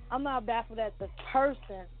 no, I'm not baffled at the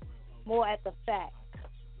person, more at the fact,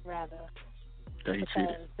 rather. That he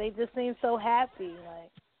cheated. They just seem so happy.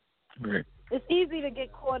 Like, right. It's easy to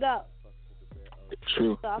get caught up.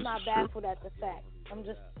 True. So I'm not baffled at the fact. I'm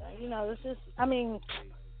just, it's just, I mean,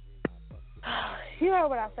 you heard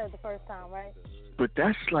what I said the first time, right? But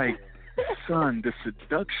that's like, son, the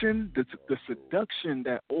seduction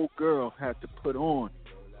that old girl had to put on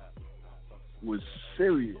was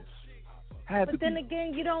serious. But then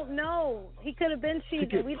again, you don't know. He could have been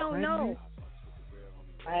cheating. We don't know.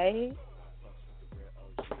 Right?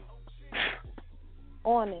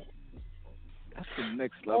 On it. That's the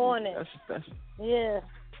next level. On it. That's yeah.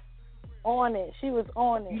 On it. She was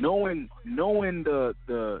on it. Knowing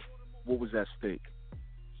the what was at stake.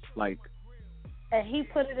 Like, and he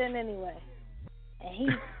put it in anyway. And he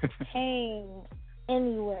came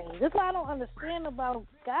anyway. That's what I don't understand about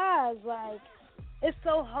guys. Like, it's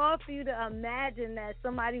so hard for you to imagine that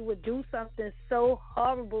somebody would do something so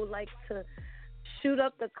horrible, like to shoot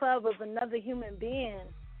up the club of another human being.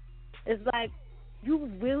 It's like,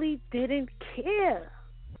 you really didn't care.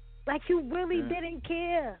 Like, you really didn't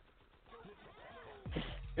care.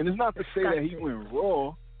 And it's not to say that he went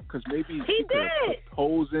raw, because maybe he put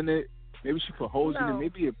holes in it. Maybe she put holes in it.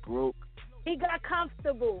 Maybe it broke. He got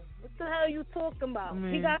comfortable. What the hell are you talking about?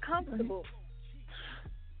 He got comfortable.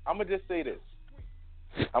 I'm gonna just say this.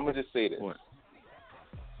 What?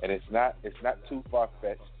 And it's not too far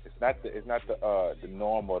fetched. It's not the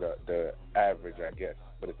norm or the average, I guess.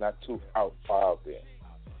 But it's not too far out there.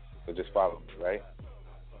 So just follow me, right?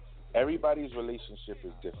 Everybody's relationship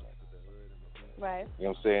is different. Right. You know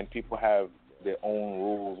what I'm saying? People have their own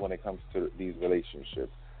rules when it comes to these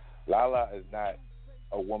relationships. Lala is not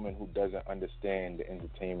a woman who doesn't understand the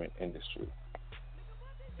entertainment industry.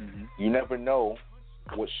 Mm-hmm. You never know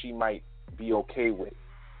what she might be okay with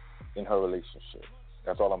in her relationship.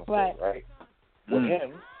 That's all I'm going to say, right? With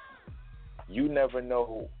him, you never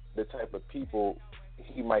know the type of people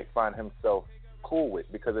he might find himself cool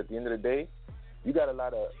with, because at the end of the day, you got a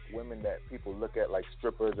lot of women that people look at like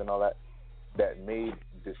strippers and all that made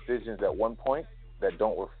decisions at one point that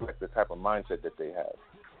don't reflect the type of mindset that they have.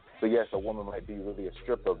 So yes, a woman might be really a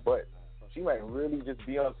stripper, but she might really just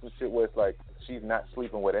be on some shit where it's like she's not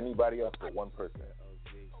sleeping with anybody else but one person.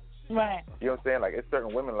 Right. You know what I'm saying? Like, it's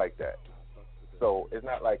certain women like that. So it's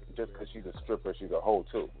not like just because she's a stripper, she's a hoe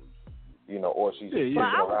too. You know, or she's just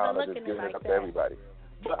around or just giving it up to everybody.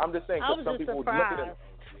 But I'm just saying, because some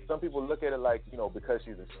people look at it like, you know, because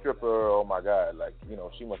she's a stripper, oh my God, like, you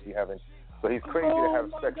know, she must be having. So he's crazy to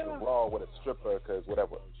have sex raw with a stripper because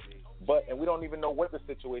whatever. But, and we don't even know what the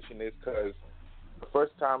situation is, because the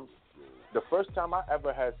first time I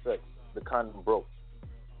ever had sex, the condom broke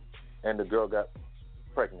and the girl got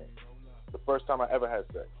pregnant. The first time I ever had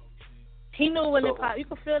sex. He knew when it popped. You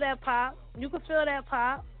could feel that pop.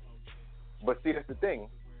 But see, that's the thing.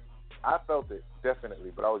 I felt it definitely,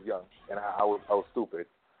 but I was young and I was stupid.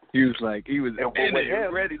 He was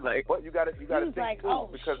ready. Like, but you gotta think like, too,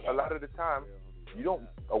 because a lot of the time,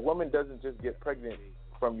 a woman doesn't just get pregnant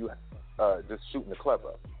from you just shooting the club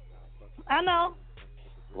up. I know.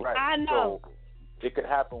 Right. I know. So it could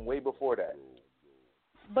happen way before that.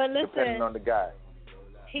 But listen, depending on the guy.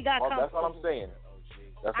 He got comfortable. That's all I'm saying.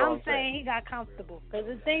 I'm saying he got comfortable, because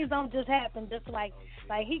things don't just happen just like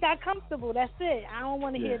he got comfortable. That's it. I don't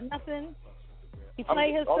want to hear nothing. He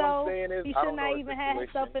played himself. All I'm saying is, he should not even have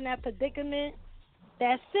himself in that predicament.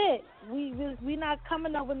 That's it. We not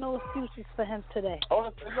coming up with no excuses for him today.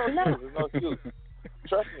 Oh, there's no excuse.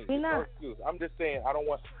 Trust me, we there's not. no excuse. I'm just saying, I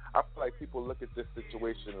feel like people look at this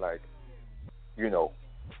situation like, you know,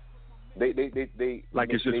 they like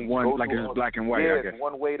it's just one, like it's black and white. Yeah, I guess.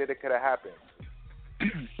 One way that it could have happened.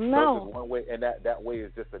 No. One way, and that way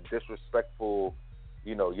is just a disrespectful.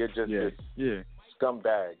 You know, you're just this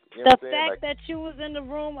scumbag. You know the fact that you was in the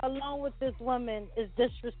room alone with this woman is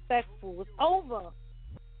disrespectful. It's over.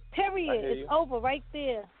 Period. It's over right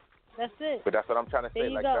there. That's it. But that's what I'm trying to say.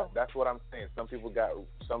 Like that's what I'm saying. Some people's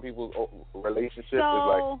relationship is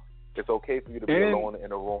like it's okay for you to be alone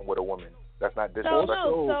in a room with a woman. That's not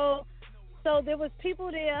disrespectful. So there was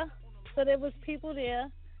people there.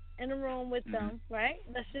 In the room with them, right?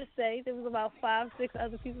 Let's just say there was about 5, 6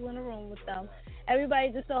 other people in the room with them.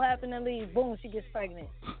 Everybody just so happened to leave. Boom, she gets pregnant.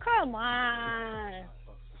 Come on.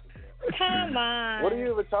 What are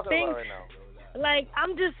you even talking about right now? Like,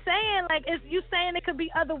 I'm just saying, like, it's you saying it could be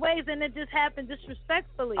other ways, and it just happened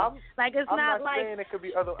disrespectfully. I'm not saying it could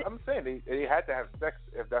be other. I'm saying they had to have sex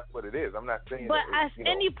if that's what it is. I'm not saying. But at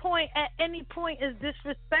any point is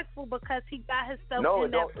disrespectful because he got himself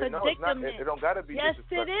in that predicament. It don't gotta be. Yes,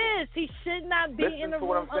 disrespectful. it is. He should not be in the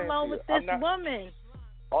room alone with this woman.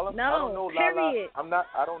 I don't know period. Lala.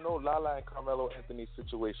 I don't know Lala and Carmelo Anthony's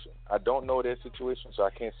situation. I don't know their situation, so I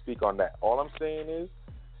can't speak on that. All I'm saying is,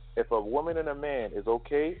 if a woman and a man is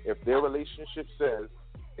okay, if their relationship says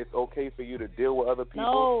it's okay for you to deal with other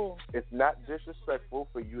people, it's not disrespectful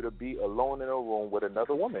for you to be alone in a room with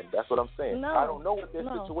another woman. That's what I'm saying. I don't know what their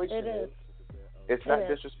situation is. It's not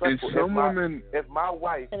disrespectful. If my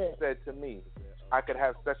wife said to me, I could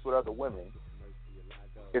have sex with other women,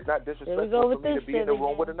 it's not disrespectful for me to be in the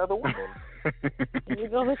room with another woman. Here we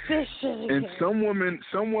go with this shit again. And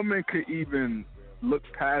some women could even look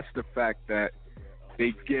past the fact that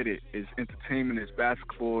they get it. It's entertainment. It's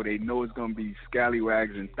basketball. They know it's gonna be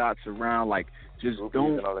scallywags and thoughts around. Like, just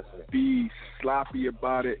don't be sloppy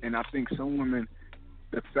about it. And I think some women,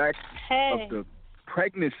 the fact of the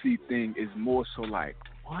pregnancy thing is more so like,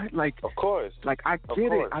 what? Like, of course. Like, I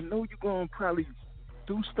get it. I know you're gonna probably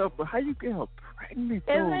do stuff, but how you get her pregnant?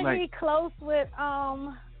 Isn't he close with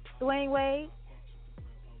Dwayne Wade?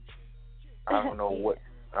 I don't know.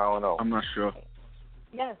 I'm not sure.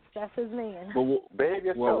 Yes, that's his man. But what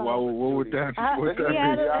would that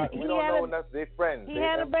mean? We don't know enough. They're friends. He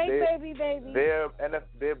had a baby. They're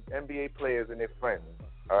NBA players and they're friends.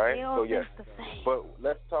 All right? So, yes. But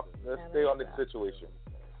let's stay on this situation.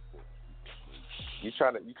 You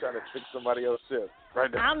trying to fix somebody else's ship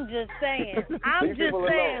right now. I'm just saying.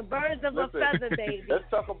 Birds of a feather, baby. Let's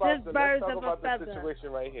talk about the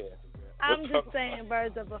situation right here. I'm just saying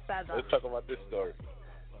birds of a feather. Let's talk about this story.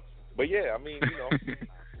 But yeah, I mean,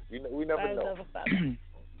 you know, we never birds know. Of a feather.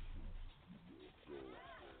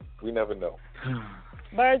 We never know.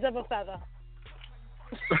 Birds of a feather.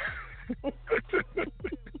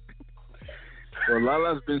 Well,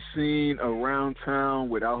 Lala's been seen around town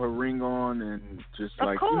without her ring on and just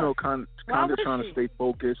kind of trying to stay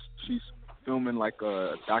focused. She's filming like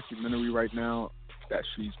a documentary right now that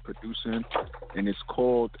she's producing, and it's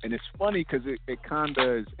funny because it kind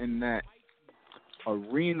of is in that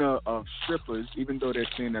arena of strippers, even though they're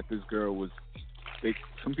saying that this girl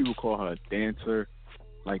some people call her a dancer,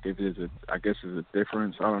 like if there's I guess there's a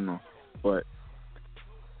difference, I don't know, but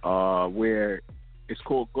where it's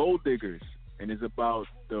called Gold Diggers, and it's about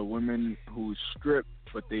the women who strip,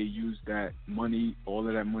 but they use that money, all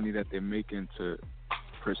of that money that they're making to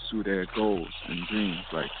pursue their goals and dreams.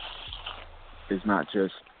 Like, it's not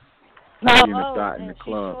just being a dot in the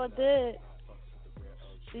club.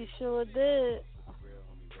 She sure did.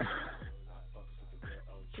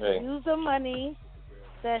 She used the money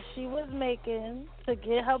that she was making to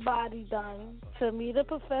get her body done, to meet a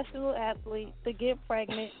professional athlete, to get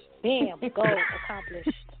pregnant. Bam, goal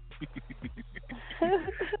accomplished.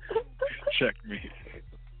 Check me.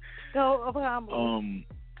 Go accomplished.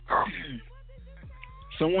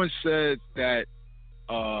 Someone said that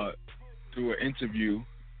through an interview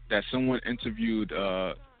that someone interviewed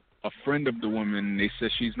a friend of the woman. They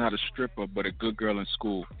said she's not a stripper, but a good girl in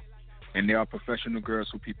school. And there are professional girls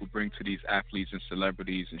who people bring to these athletes and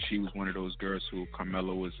celebrities, and she was one of those girls who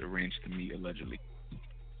Carmelo was arranged to meet, allegedly.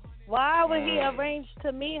 Why would he arrange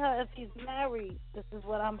to meet her if he's married? This is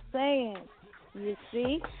what I'm saying. You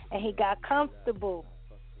see? And he got comfortable.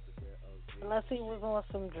 Unless he was on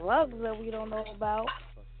some drugs that we don't know about.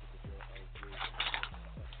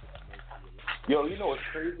 Yo, you know what's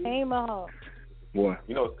crazy? Aim her. What?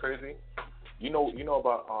 You know what's crazy? You know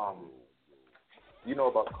about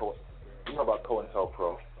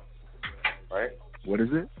COINTELPRO, right? What is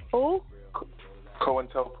it? Who?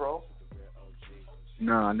 COINTELPRO.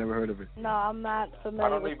 No, I never heard of it. No, I'm not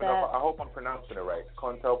familiar with that. I hope I'm pronouncing it right.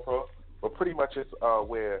 COINTELPRO. But pretty much it's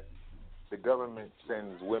where the government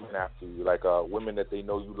sends women after you, like women that they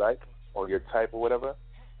know you like or your type or whatever.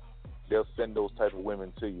 They'll send those type of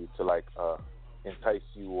women to you to like entice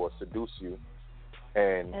you or seduce you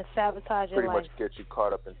and sabotage your life. Pretty much get you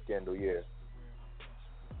caught up in scandal, yeah.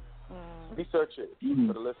 Research it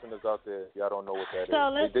for the listeners out there. Y'all don't know what that is. So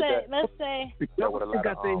let's say.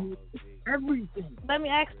 Everything. Let me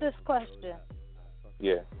ask this question.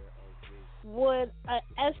 Yeah. Would a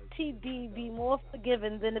STD be more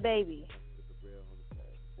forgiving than a baby?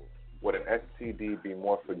 Would an STD be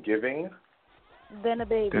more forgiving than a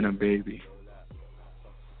baby?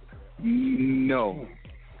 No.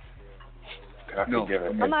 No.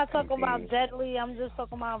 I'm not talking about deadly. I'm just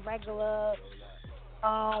talking about regular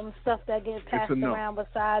stuff that gets passed around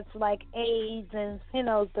besides like AIDS and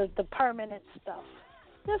the permanent stuff.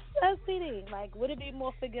 Just STD. Like, would it be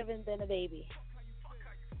more forgiving than a baby?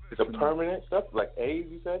 The permanent stuff like AIDS,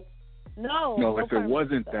 you said? No, if it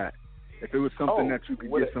wasn't that. If it was something that you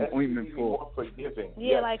could get some ointment for. More forgiving.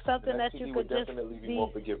 Yeah, yes. like something that you could just definitely be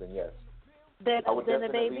more forgiving. Yes. Than a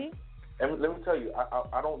baby. And let me tell you,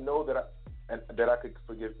 I don't know that I could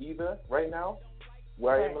forgive either right now,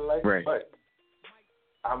 where I am in life. Right. But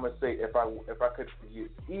I'm gonna say if I could forgive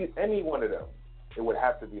any one of them, it would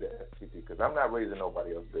have to be the STD because I'm not raising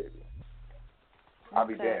nobody else's baby. I'll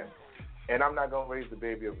be damned. And I'm not gonna raise the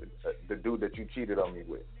baby of the dude that you cheated on me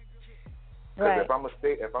with. Because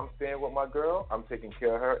if I'm staying with my girl, I'm taking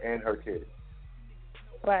care of her and her kids.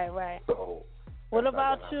 Right. So, what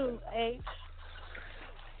about you, H?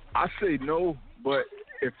 I say no, but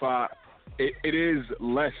if it is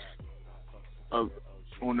less of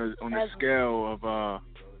on the scale of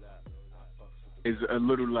is a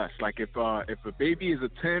little less. Like if a baby is a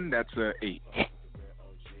 10, that's a 8.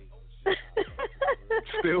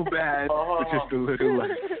 Still bad, but just a little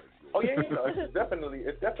less. Oh yeah, it's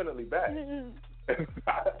definitely bad.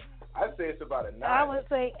 I'd say it's about a 9. I would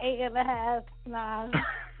say 8.5, 9.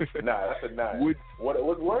 Nah, that's a 9.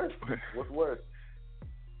 What's worse? What's worse?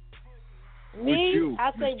 Me,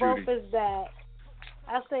 I say both is bad.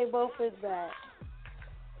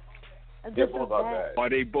 They're both are bad. Are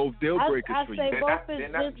they both deal breakers for you? They're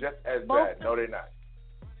not just as bad. No, they're not.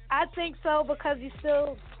 I think so because you're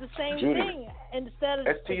still the same thing. Instead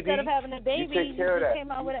of having a baby, you just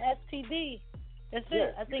came out with an STD. That's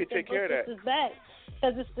it. I think that both is bad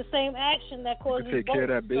because it's the same action that causes both. You take care of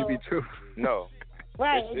that baby too. No.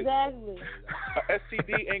 Right, exactly. A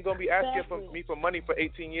STD ain't gonna be asking me for money for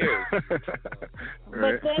 18 years.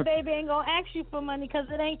 But that baby ain't gonna ask you for money because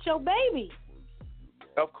it ain't your baby.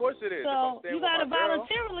 Of course it is. So you gotta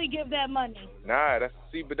voluntarily give that money. Nah,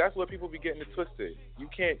 but that's where people be getting it twisted.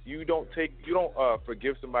 You don't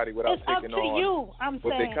forgive somebody without taking on. It's up to you. I'm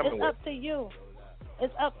saying it's up to you.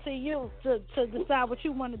 It's up to you to decide what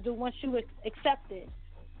you want to do once you accept it.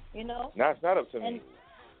 You know. Nah, it's not up to me.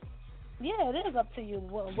 Yeah, it is up to you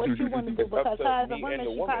what you want to do because as a woman,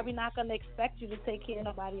 she's probably not going to expect you to take care of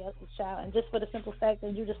nobody else's child. And just for the simple fact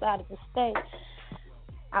that you decided to stay,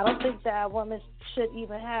 I don't think that a woman should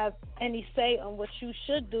even have any say on what you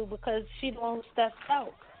should do because she the one who steps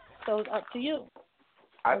out. So it's up to you.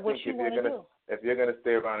 I think if you're gonna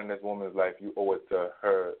stay around in this woman's life, you owe it to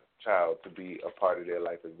her child to be a part of their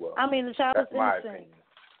life as well. I mean, the child is innocent. My opinion.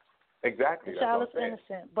 Exactly. The child is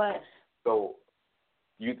innocent, but so.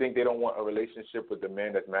 You think they don't want a relationship with the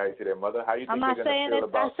man that's married to their mother? How you think I'm not they're going to feel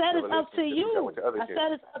about I said it's up to you. I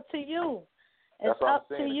said it's up to you. It's up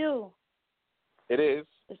to you. It is.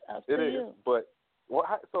 It's up to you. But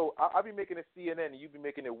so I'll be making it CNN and you be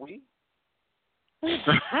making it we?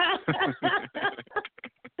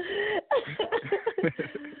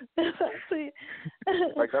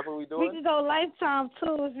 Like that's what we doing? We can go Lifetime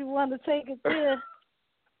too if you want to take it there.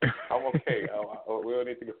 I'm okay. We don't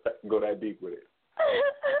need to go that deep with it.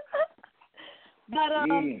 But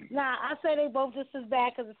I say they both just as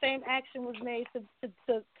bad because the same action was made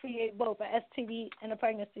to create both an STD and a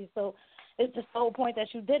pregnancy. So it's just the whole point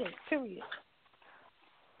that you did it. Period.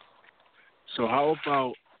 So how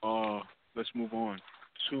about let's move on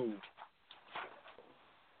to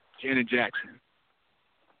Janet Jackson.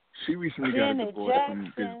 She recently got a divorce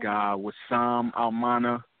from this guy, Wissam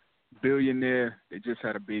Almana, billionaire. They just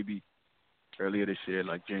had a baby earlier this year,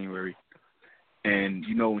 like January. And,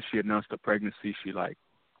 when she announced the pregnancy, she,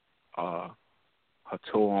 her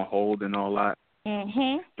toe on hold and all that.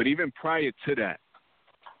 Mm-hmm. But even prior to that,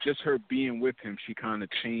 just her being with him, she kind of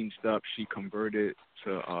changed up. She converted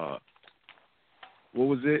to, what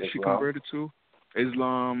was it she converted to?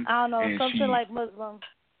 Islam. I don't know, and something like Muslim.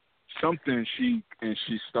 Something she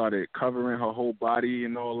started covering her whole body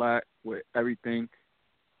and all that with everything.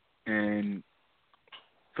 And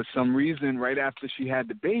for some reason, right after she had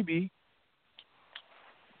the baby,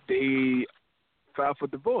 they filed for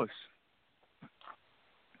divorce.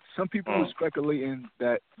 Some people were speculating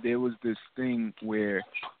that there was this thing where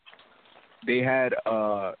they had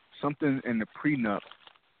something in the prenup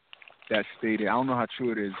that stated, I don't know how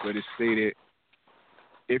true it is, but it stated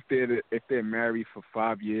if they're married for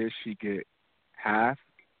 5 years, she get half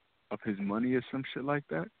of his money or some shit like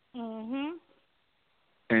that. Mhm.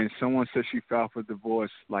 And someone said she filed for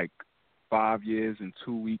divorce like 5 years and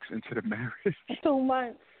 2 weeks into the marriage. 2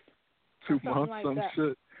 months. 2 months, like some that.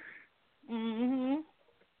 shit. Mhm.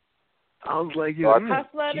 I was like, yeah,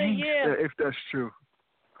 Hustler of the year. If that's true.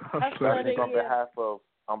 Hustler of the year.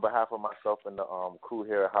 On behalf of myself and the crew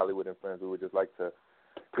here at Hollywood and Friends, we would just like to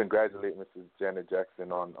congratulate Mrs. Janet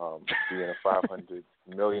Jackson on being a $500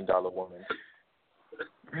 million woman.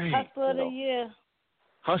 Right. Hustler of the year.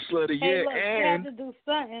 Hustler of the year. Look, And you have to do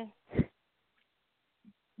something.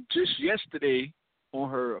 Just yesterday on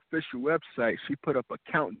her official website, she put up a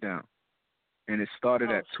countdown. And it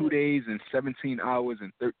started at 2 days and 17 hours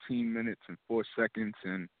and 13 minutes and 4 seconds.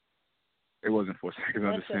 And it wasn't 4 seconds, I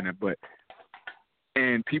understand that. But,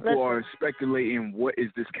 and people are speculating what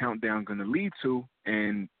is this countdown going to lead to.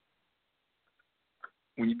 And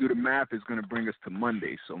when you do the math, it's going to bring us to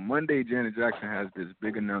Monday. So Monday, Janet Jackson has this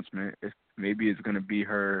big announcement. Maybe it's going to be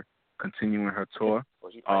her continuing her tour.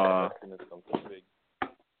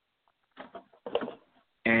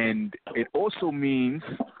 And it also means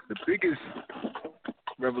the biggest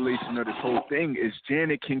revelation of this whole thing is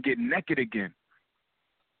Janet can get naked again.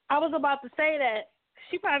 I was about to say that.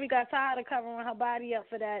 She probably got tired of covering her body up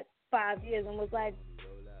for that 5 years and was like,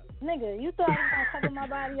 nigga, you thought I was going to cover my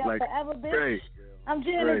body up like, forever, bitch? Right. I'm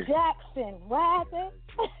Janet Jackson. What happened?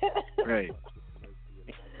 Right.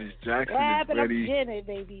 Ms. Jackson what happened? is ready I'm Janet,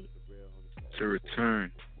 baby. to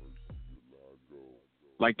return.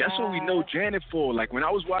 Like, that's what we know Janet for. Like, when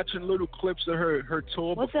I was watching little clips of her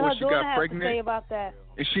tour before she got pregnant. What did her daughter have to say about that?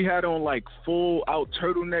 And she had on, like, full-out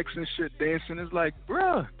turtlenecks and shit dancing. It's like,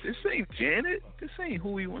 bruh, this ain't Janet. This ain't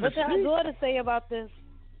who we want to see. What did her daughter say about this?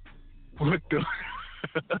 What the...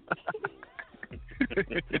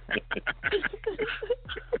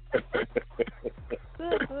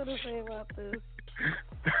 What to say about this?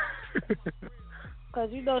 Because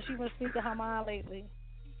you know she been speaking her mind lately.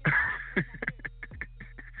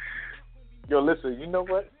 Yo, listen, you know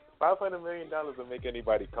what? $500 million will make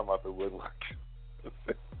anybody come out the woodwork.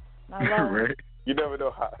 Right. You never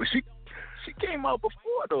know how. But she came out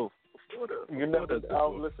before, though.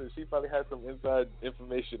 Listen, she probably had some inside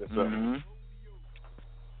information or something.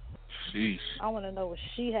 Mm-hmm. Sheesh. I want to know what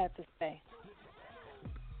she had to say.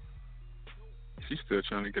 She's still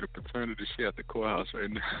trying to get a paternity. She at the courthouse right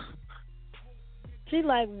now. She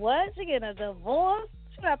like, what? She getting a divorce?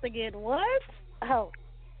 She got to get what? Oh.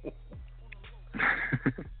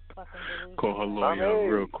 Call her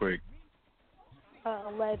lawyer real quick. Her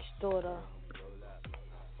alleged daughter.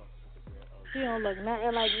 She don't look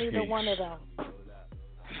nothing like neither one of them.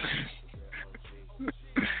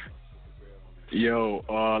 Yo,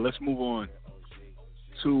 let's move on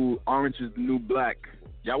to Orange is the New Black.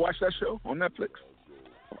 Y'all watch that show on Netflix?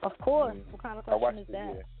 Of course. What kind of question is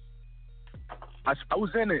that? Yeah. I was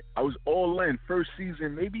in it. I was all in. First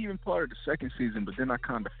season, maybe even part of the second season, but then I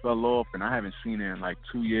kind of fell off, and I haven't seen it in like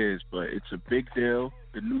 2 years. But it's a big deal.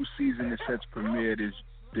 The new season is set to premiere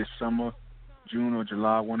this summer, June or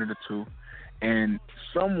July, one of the two. And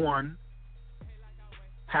someone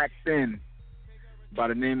hacked in by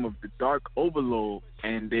the name of the Dark Overload,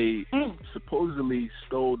 and they supposedly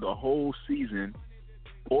stole the whole season,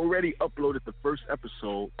 already uploaded the first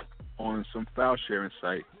episode on some file sharing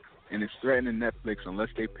site, and it's threatening Netflix unless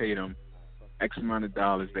they pay them X amount of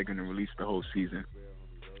dollars, they're going to release the whole season.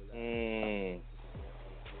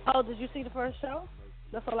 Oh, did you see the first show?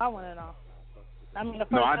 That's all I want to know. I mean, the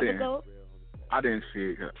first episode? I didn't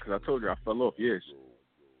see it because I told you I fell off, yes.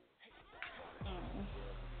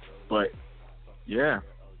 But, yeah.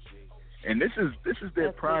 And this is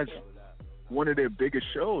their prize, one of their biggest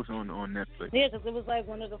shows on Netflix. Yeah, because it was like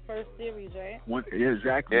one of the first series, right?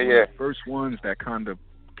 Exactly. Yeah, one of the first ones that kind of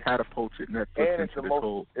catapulted Netflix and into the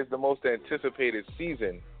whole. It's the most anticipated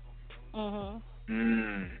season.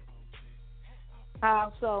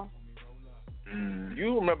 How so?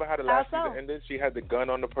 You remember how the last season ended? She had the gun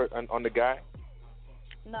on the guy.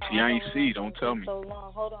 No, see, I ain't see. Don't tell me. So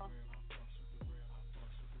long. Hold on.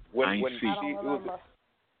 When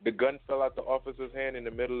the gun fell out the officer's hand in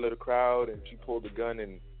the middle of the crowd, and she pulled the gun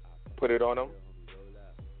and put it on him.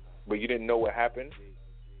 but you didn't know what happened,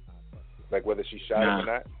 like whether she shot him or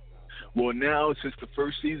not. Well, now since the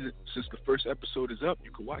first episode is up,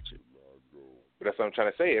 you can watch it. But that's what I'm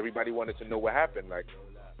trying to say. Everybody wanted to know what happened. Like,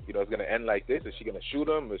 you know, it's gonna end like this. Is she gonna shoot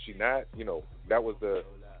him? Is she not? You know, that was the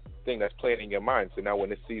thing that's playing in your mind. So now when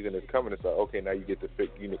this season is coming, it's like, okay, now you get to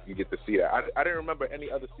you get to see that. I didn't remember any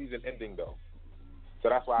other season ending though. So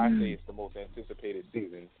that's why I say it's the most anticipated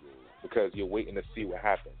season, because you're waiting to see what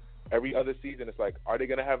happens. Every other season, it's like, are they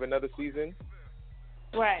gonna have another season?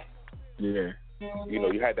 Right. Yeah. You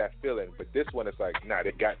know, you had that feeling, but this one, it's like, nah,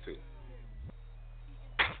 they got to.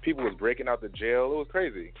 People was breaking out the jail. It was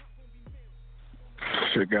crazy.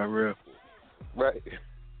 Shit got real. Right.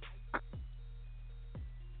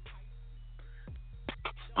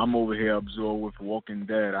 I'm over here absorbed with Walking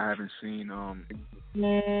Dead. I haven't seen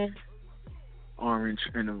Orange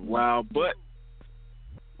in a while, but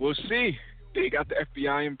we'll see. They got the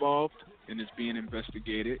FBI involved, and it's being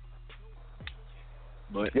investigated.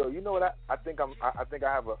 But yo, you know what? I think I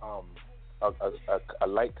have a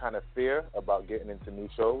light kind of fear about getting into new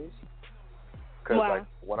shows. Because like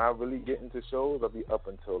when I really get into shows, I'll be up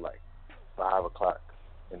until like 5 o'clock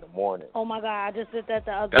in the morning. Oh my God, I just did that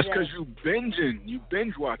the other day. That's because you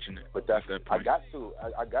binge watching it. But that's I got to.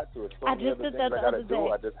 It's so many other things I gotta do.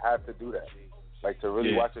 I just have to do that. Like to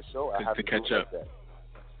really watch a show, I have to catch up. Like that.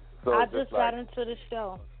 So I just got into the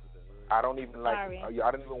show. I don't even I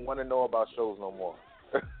don't even want to know about shows no more.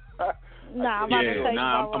 Nah, I'm about to tell you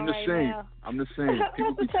about I'm the right same. now. I'm the same.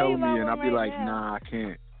 People be telling me, and I'll be like, nah, I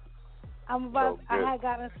can't. I had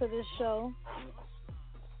gotten into this show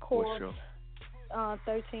called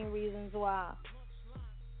 13 Reasons Why.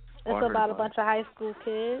 It's about a bunch of high school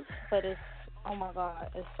kids, but it's, oh my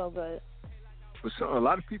God, it's so good. But a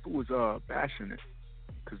lot of people was bashing it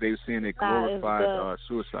because they were saying it glorified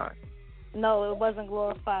suicide. No, it wasn't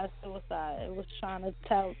glorified suicide. It was trying to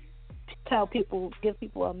tell people, give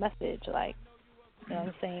people a message, like, you know what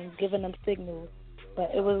I'm saying, giving them signals.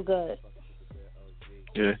 But it was good.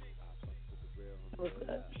 Yeah. It was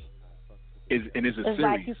good. It's a series.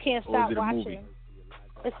 Like you can't stop watching. Movie?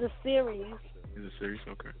 It's a series. It's a series,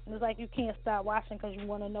 okay. It's like you can't stop watching because you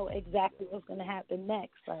want to know exactly what's going to happen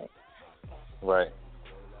next. Like, right.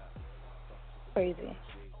 Crazy.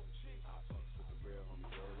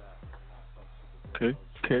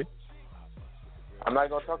 Okay. I'm not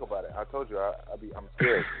gonna talk about it. I told you I'm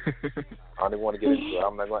scared. I don't even want to get into it.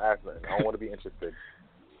 I'm not gonna ask nothing. I don't want to be interested.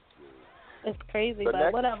 It's crazy, but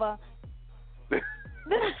next? Whatever.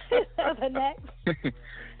 The next.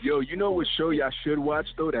 Yo, you know what show y'all should watch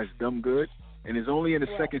though? That's dumb good, and it's only in the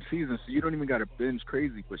second season, so you don't even gotta binge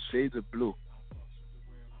crazy. But Shades of Blue.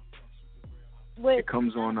 It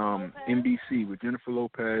comes on NBC with Jennifer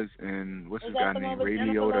Lopez and what's his guy named Ray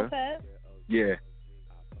Liotta. Yeah.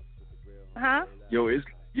 Huh? Yo, Did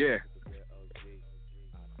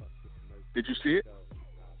you see it?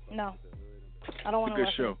 No. I don't want to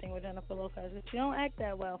watch anything with Jennifer Lopez. She don't act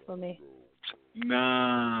that well for me.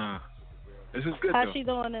 Nah. This is good. How's she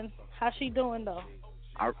doing though?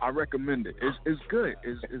 I recommend it. It's good.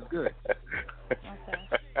 It's good. Okay.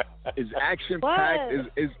 It's action packed.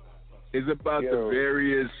 Is about the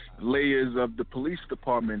various layers of the police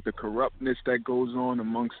department, the corruptness that goes on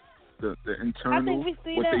amongst the internal, what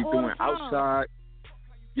they doing outside.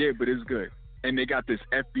 Yeah, but it's good. And they got this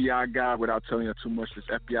FBI guy, without telling you too much, this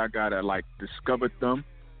FBI guy that like discovered them,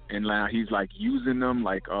 and now he's like using them,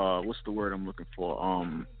 like what's the word I'm looking for?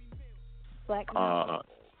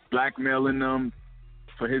 Blackmailing them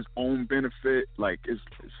for his own benefit. Like it's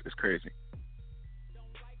crazy.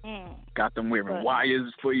 Got them wearing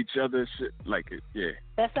wires for each other, shit like it. Yeah.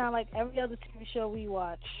 That sounds like every other TV show we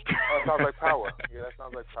watch. That sounds like Power. Yeah, that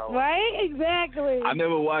sounds like Power. Right? Exactly. I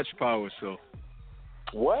never watched Power, so.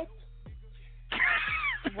 What?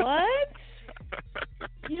 What?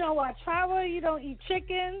 You don't watch Power? You don't eat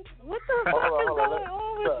chicken? What the fuck is going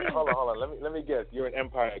on with you? Hold on. Let me guess. You're an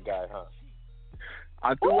Empire guy, huh?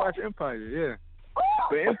 I do watch Empire, yeah.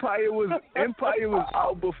 But Empire was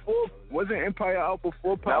out before. Wasn't Empire out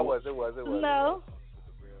before Power? It was. No.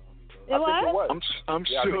 It was? I'm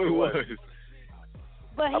sure it was.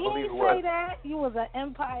 But he didn't say that. You was an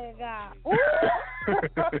Empire guy.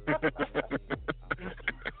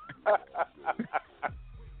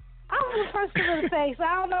 I was the first to the face.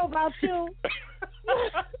 I don't know about you.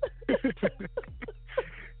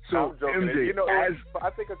 So, MJ, you know, I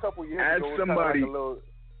think a couple years ago, somebody, like a little.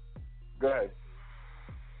 Go ahead.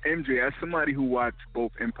 MJ, as somebody who watched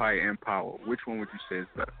both Empire and Power, which one would you say is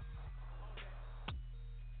better?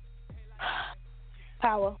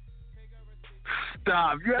 Power.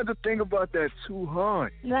 Stop. You have to think about that too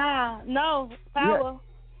hard. No. Power.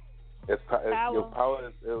 Power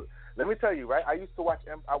is. Let me tell you, right? I used to watch.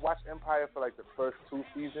 I watched Empire for like the first 2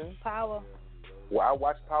 seasons. Power. Well, I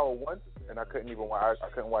watched Power once, and I couldn't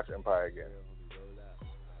watch Empire again.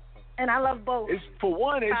 And I love both. It's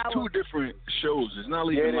Power. 2 different shows. It's not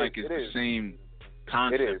even it's the same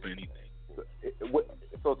concept or anything.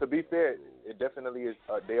 So to be fair, it definitely is.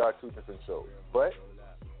 They are 2 different shows, but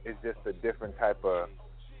it's just a different type of.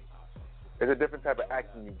 It's a different type of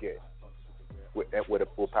action you get with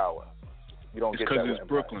Power. You don't get that with because it's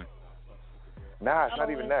Brooklyn. Nah, it's not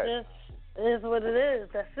even that. It is what it is.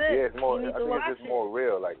 That's it. Yeah, it's more. I think it's just more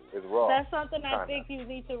real. Like it's raw. That's something I think you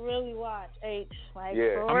need to really watch. Like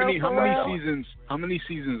yeah. How many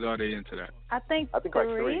seasons are they into that? I think 3. Like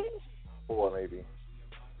 3, 4 maybe.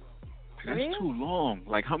 That's too long.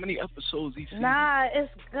 Like how many episodes each season? Nah,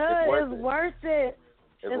 it's good. It's worth it.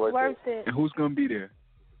 It's worth it. And who's gonna be there?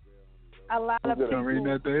 A lot of people. Gonna ring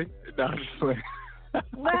that day? No, I'm just playing.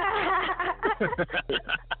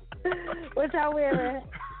 What y'all wearing?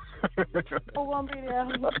 Who gonna be there?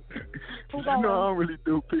 Who going? No, I don't really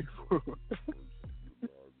do people.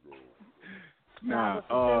 Nah,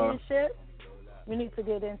 shit. We need to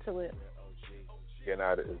get into it. Yeah,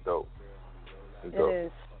 nah, it's dope. It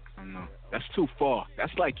is. I don't know. That's too far.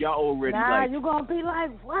 That's like y'all already you gonna be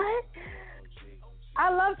like, what? I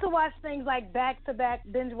love to watch things like back-to-back,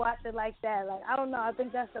 binge watch it like that. Like, I don't know. I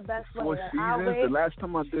think that's the best way. 4 seasons? The last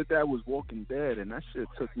time I did that was Walking Dead, and that shit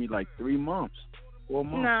took me like 3 months, 4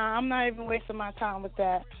 months. Nah, I'm not even wasting my time with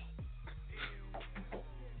that.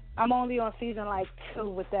 I'm only on season like 2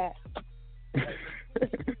 with that.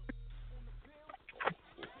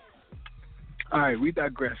 All right, we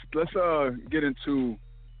digress. Let's get into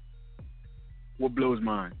what blows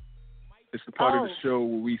mine. It's the part of the show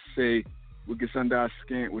where we say what gets under our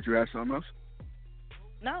skin. Would you ask something else?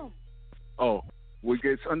 No. Oh, what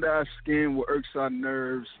gets under our skin, what irks our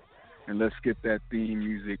nerves, and let's get that theme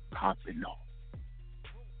music popping off.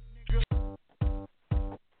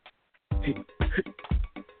 Hey.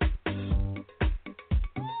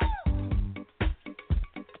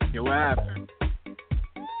 Yo, what happened?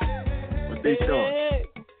 What they thought?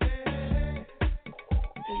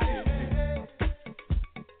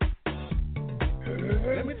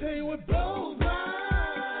 Let me tell you what blows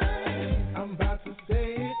mine. I'm about to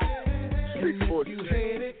say it. And if you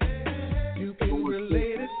hate it, you can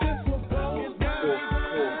relate it. This what blows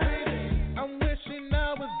mine. I'm wishing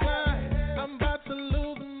I was blind. I'm about to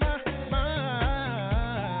lose my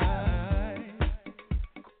mind.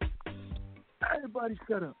 Everybody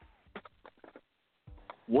shut up.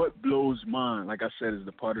 What blows mine, like I said, is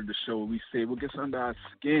the part of the show where we say what gets under our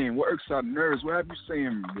skin, what irks our nerves. What have you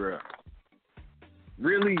saying, bruh?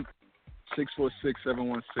 Really?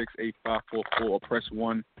 646-716-8544 or press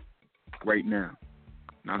 1 right now.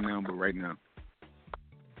 Not now, but right now.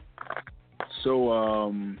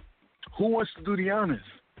 So, who wants to do the honors?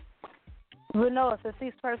 Renault, since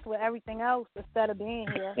he's first with everything else instead of being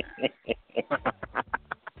here.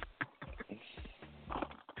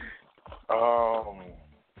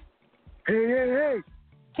 Hey.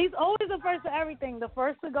 He's always the first to everything. The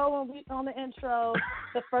first to go on the intro.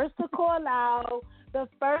 The first to call out. The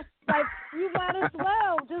first, like, you might as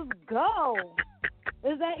well just go.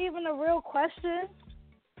 Is that even a real question?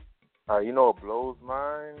 You know what blows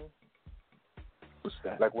mine? What's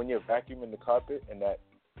that? Like when you're vacuuming the carpet and that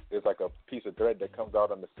there's like a piece of thread that comes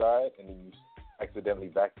out on the side and then you accidentally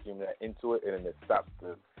vacuum that into it and then it stops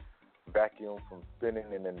the vacuum from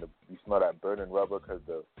spinning and then you smell that burning rubber because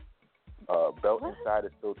the belt inside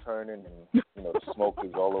is still turning and the smoke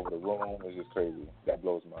is all over the room. It's just crazy. That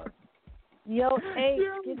blows mine. Yo, H,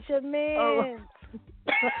 get your man.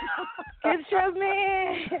 Get your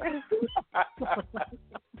man.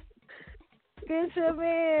 Get your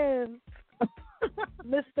man.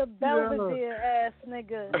 Mr. Belvedere ass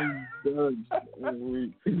nigga.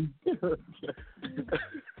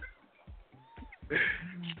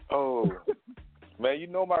 Oh, man, you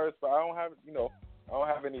know my response. I don't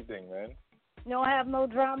have anything, man. You don't have no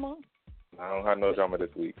drama? I don't have no drama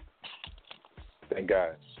this week. Thank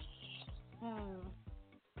God.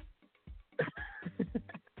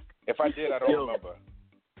 If I did, I don't remember.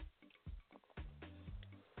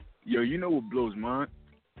 Yo, you know what blows mine?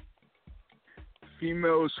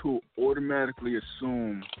 Females who automatically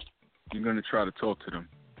assume you're going to try to talk to them.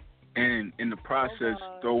 And in the process,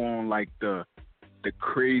 throw on, like, the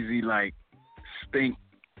crazy, like, stink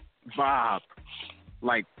vibe.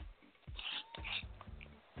 Like,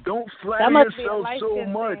 don't flatter yourself so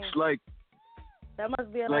much. Thing. Like, that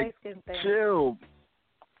must be a light-skin thing. Chill.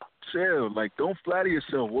 Like, don't flatter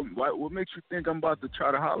yourself. What makes you think I'm about to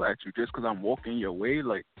try to holler at you just because I'm walking your way?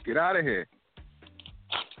 Like, get out of here.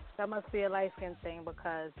 That must be a light skin thing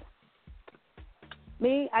because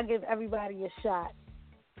me, I give everybody a shot.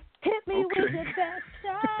 Hit me with your best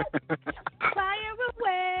shot. Fire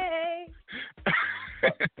away.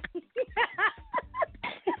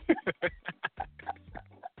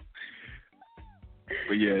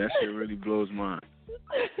 But yeah, that shit really blows mine.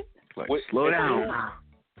 Like, slow down.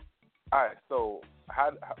 All right, so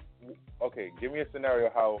how? Okay, give me a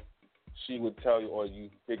scenario how she would tell you, or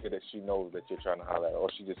you figure that she knows that you're trying to holler at her, or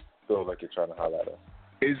she just feels like you're trying to holler at her.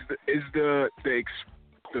 Is the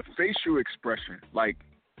facial expression like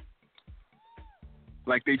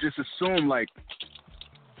they just assume like,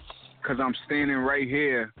 because I'm standing right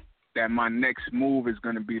here, that my next move is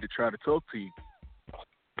gonna be to try to talk to you.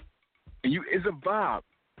 And it's a vibe.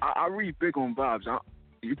 I read big on vibes.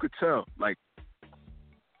 You could tell, like,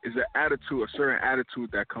 it's an attitude, a certain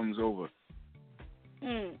attitude that comes over.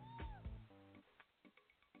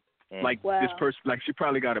 Like this person, like she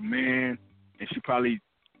probably got a man, and she probably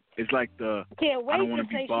is like the can't wait I don't want to to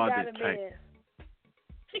be say bothered she got a man.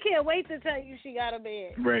 She can't wait to tell you she got a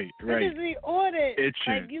man. Right. Because we ordered.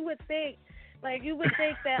 Itching. Like you would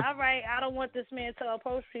think that, all right, I don't want this man to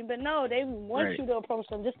approach me. But no, they want you to approach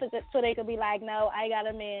them just so they could be like, no, I got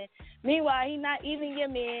a man. Meanwhile, he's not even your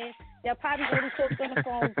man. Y'all probably already talked on the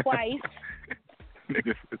phone twice.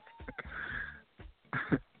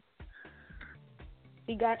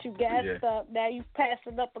 He got you gassed up. Now you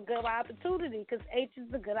passing up a good opportunity because H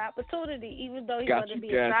is a good opportunity. Even though he's going to be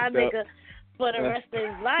a side nigga for the rest of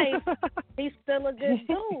his life, he's still a good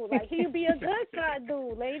dude. Like, he'd be a good side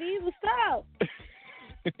dude, ladies. What's up?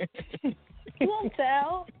 You won't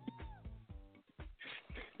tell.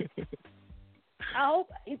 I hope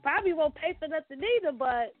he probably won't pay for nothing either,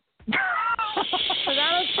 but because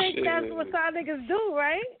I don't think that's what side niggas do,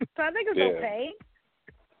 right? Side niggas don't pay.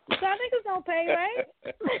 Side niggas don't pay, right?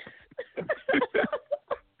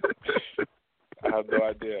 I have no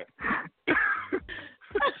idea.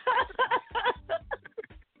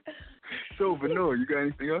 So, Vanilla, you got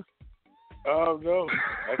anything else? No,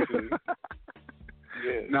 actually.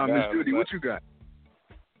 Nah, Miss Judy, what you got?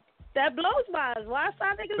 That blows mine. Why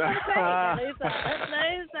side niggas don't pay?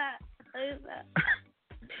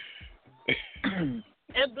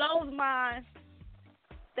 It blows mine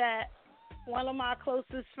that one of my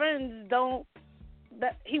closest friends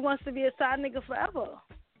that he wants to be a side nigga forever.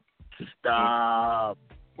 Stop.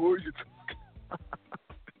 Who are you talking?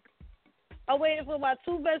 I'm waiting for my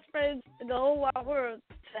two best friends in the whole wide world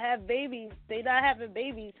to have babies. They not having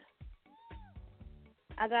babies.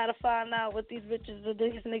 I gotta find out what these bitches or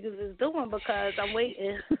these niggas is doing because I'm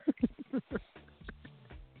waiting.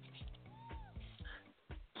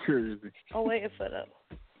 Crazy. I'm waiting for them.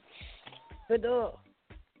 Vanilla.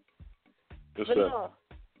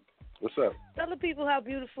 What's up? Tell the people how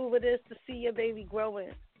beautiful it is to see your baby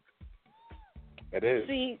growing. It is.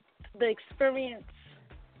 See the experience.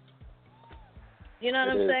 You know what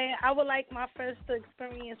I'm saying? I would like my friends to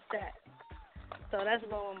experience that. So that's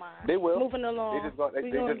blowing mine. They will. Moving along. They just gonna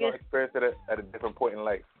experience it at a different point in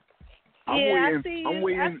life. I see you. I'm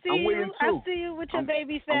waiting too. I see you with your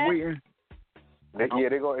baby fat. I'm waiting. They're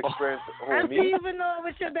gonna experience I see you, Vanilla,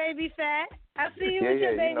 with your baby fat. I see you with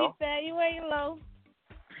your baby fat. You ain't low.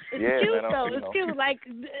 It's cute, though. It's cute. Like,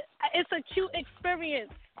 it's a cute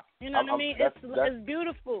experience. You know what I mean? It's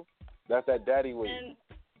beautiful. That's that daddy weight.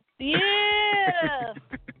 Yeah.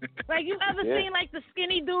 Like, you ever seen, like, the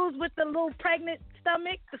skinny dudes with the little pregnant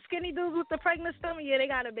stomach? The skinny dudes with the pregnant stomach? Yeah, they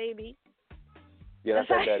got a baby. Yeah, that's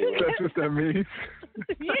that daddy weight. That's what that means.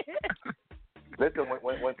 Yeah. Listen,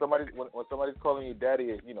 when somebody's calling you daddy,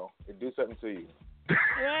 it do something to you.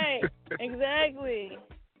 Right. Exactly.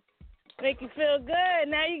 Make you feel good.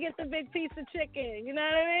 Now you get the big piece of chicken. You know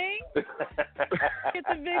what I mean? Get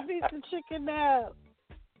the big piece of chicken now.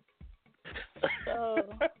 So.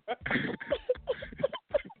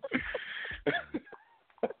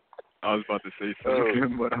 I was about to say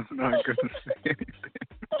something, but I'm not going to say anything.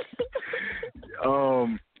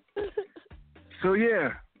 So, yeah.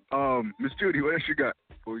 Miss Judy, what else you got?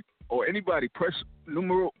 Or anybody, press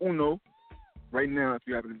numero uno right now if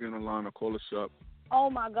you happen to be on the line or call us up. Oh,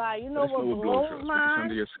 my God. You know what blows mine?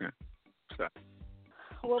 Under your skin. Stop.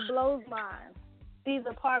 What blows mine? These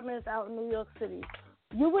apartments out in New York City.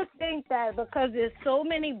 You would think that because there's so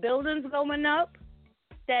many buildings going up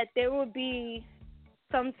that there would be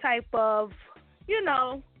some type of,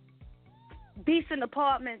 decent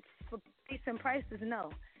apartments for decent prices.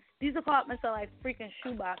 No. These apartments are like freaking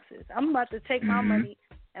shoeboxes. I'm about to take my money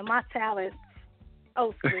and my talents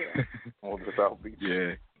elsewhere. On the South Beach.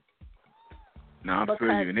 Yeah. Nah, I feel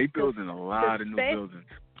you. And they building a lot of new buildings.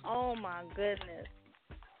 Oh, my goodness.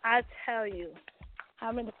 I tell you.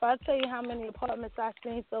 I mean, if I tell you how many apartments I've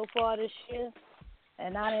seen so far this year,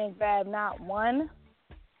 and I didn't grab not one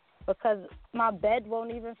because my bed won't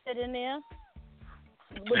even fit in there.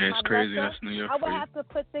 Man, it's crazy. That's New York. I would have to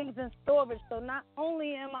put things in storage. So not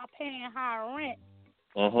only am I paying high rent,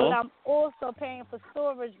 but I'm also paying for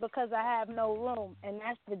storage because I have no room, and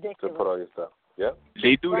that's ridiculous. To put all your stuff. Yep.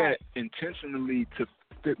 They do that intentionally to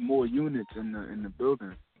fit more units in the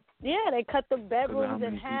building. Yeah, they cut the bedrooms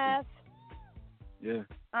in half. Yeah.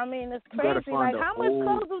 I mean, it's crazy. Like, how much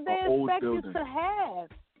clothes do they expect you to have?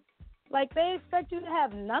 Like, they expect you to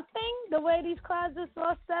have nothing the way these closets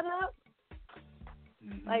are set up?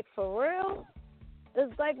 Like, for real?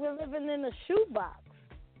 It's like we're living in a shoebox.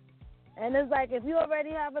 And it's like, if you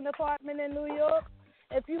already have an apartment in New York,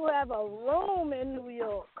 if you have a room in New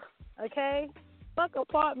York, okay? Fuck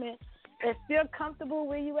apartment. If you're comfortable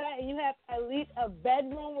where you at and you have at least a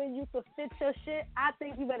bedroom where you can fit your shit, I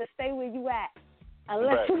think you better stay where you at.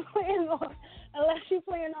 Unless you plan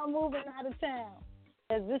on moving out of town.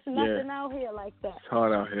 Because there's nothing out here like that. It's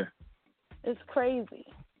hard out here. It's crazy.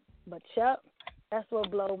 But, yep, that's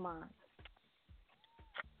what blow mine.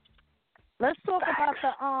 Let's talk about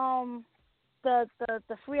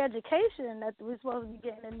the free education that we're supposed to be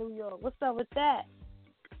getting in New York. What's up with that?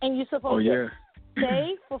 And you're supposed to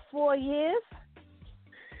stay for 4 years?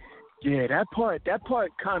 Yeah, that part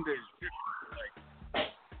kind of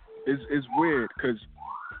is weird because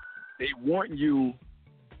they want you,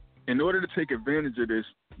 in order to take advantage of this,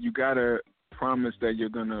 you got to promise that you're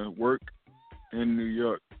going to work in New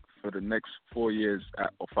York for the next 4 years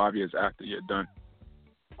or 5 years after you're done.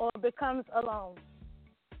 Or becomes a loan.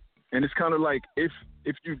 And it's kind of like, if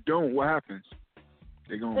you don't, what happens?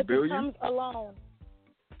 They're going to bill you? It becomes a loan.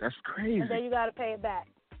 That's crazy. And then you got to pay it back.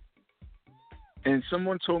 And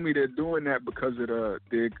someone told me they're doing that because of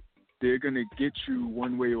they're going to get you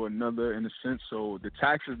one way or another in a sense. So the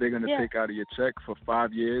taxes they're going to take out of your check for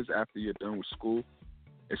 5 years after you're done with school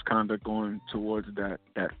is kind of going towards that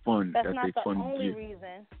fund that they fund you. That's not the only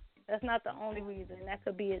reason. That's not the only reason. That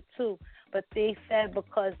could be it too. But they said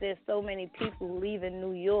because there's so many people leaving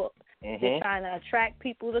New York, they're trying to attract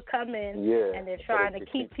people to come in, and they're trying to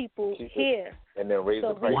keep people here. And then raise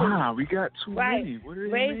the prices. Wow, we got too many. What do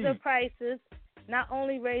they mean? The prices. Not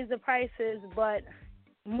only raise the prices, but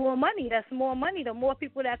more money. That's more money. The more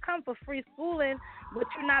people that come for free schooling, but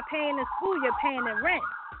you're not paying in school, you're paying in rent.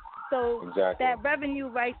 So that revenue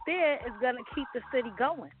right there is going to keep the city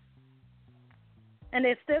going. And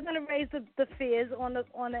they're still going to raise the fares on the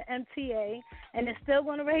MTA, and they're still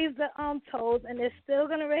going to raise the tolls, and they're still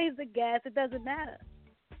going to raise the gas. It doesn't matter.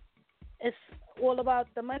 It's all about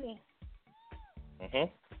the money.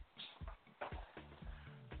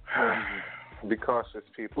 Be cautious,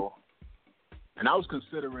 people. And I was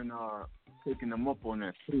considering taking them up on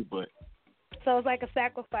that too, but so it's like a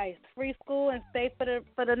sacrifice: free school and stay for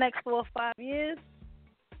the next 4 or 5 years,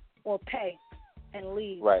 or pay and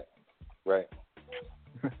leave. Right.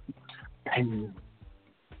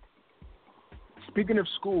 Speaking of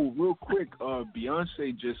school, real quick,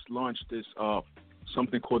 Beyonce just launched this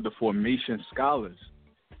something called the Formation Scholars,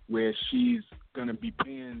 where she's gonna be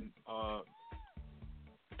paying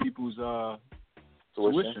people's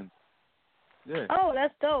tuition. Yeah. Oh,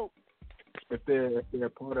 that's dope. If they're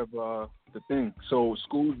part of the thing, so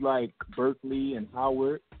schools like Berkeley and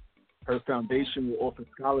Howard, her foundation will offer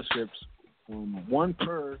scholarships, one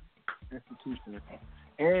per institution.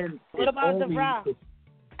 And what about the Rock?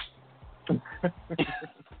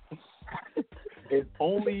 It's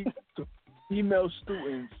only to female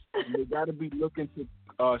students, and they got to be looking to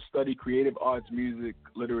study creative arts, music,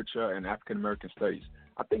 literature, and African American studies.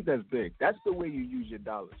 I think that's big. That's the way you use your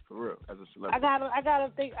dollars for real as a celebrity. I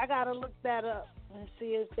gotta look that up and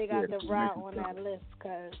see if they got the Rock on that list,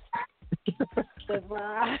 cause the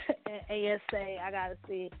Rock and ASA, I gotta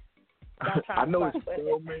see. I know it's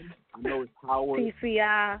Spelman. I know it's Howard. PCI.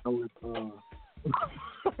 I know it's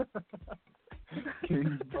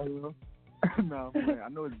Kingsborough. No, man, I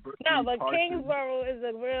know it's Berkeley. No, but Parsons. Kingsborough is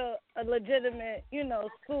a legitimate,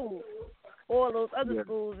 school. All those other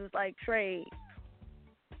schools is like trade.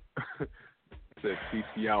 Said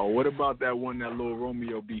PCI. What about that one that Lil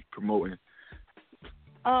Romeo be promoting?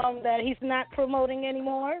 That he's not promoting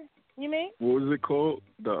anymore. You mean? What was it called?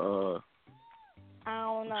 I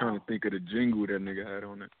don't know. I'm trying to think of the jingle that nigga had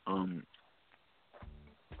on it.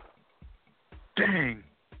 Dang.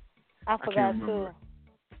 I forgot too.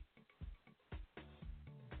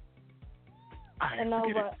 I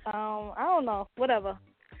don't know. Whatever.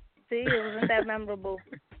 See, it wasn't that memorable.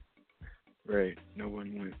 Right. No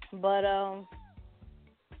one went. But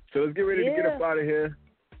so let's get ready to get up out of here.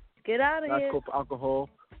 Get out of here. Let's go for alcohol.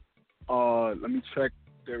 Let me check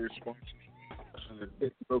their responses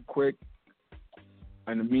real quick.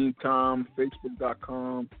 In the meantime,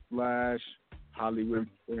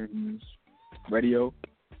 facebook.com/HollywoodandFriendsRadio,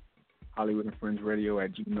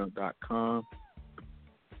 HollywoodandFriendsRadio@gmail.com.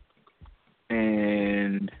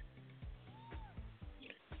 And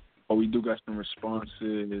we do got some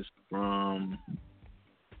responses from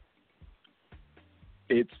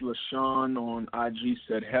It's LaShawn on IG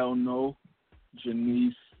said hell no.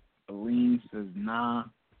 Janice Aline says nah.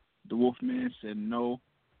 The Wolfman said no.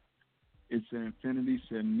 It's an Infinity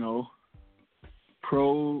said no.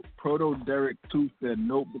 Proto Derek 2 said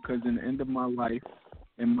nope, because in the end of my life,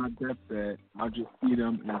 in my deathbed, I'll just see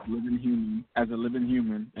them as a living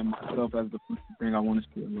human, and myself as the first thing I want to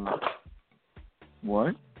see alive.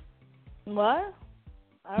 What? What?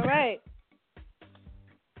 All right.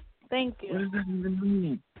 Thank you. What does that even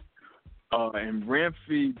mean? And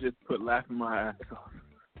Ramfy just put laughing my ass off.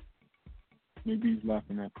 Maybe he's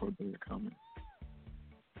laughing at Pro Derek comment.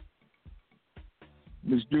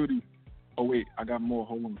 Miss Judy. Oh, wait, I got more.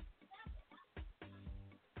 Hold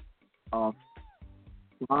on.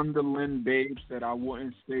 Rhonda Lynn Babe said I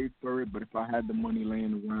wouldn't save for it, but if I had the money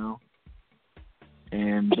laying around.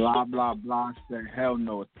 And blah, blah, blah said hell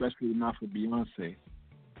no, especially not for Beyonce.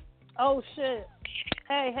 Oh, shit.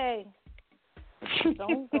 Hey.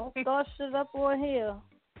 Don't start shit up on here.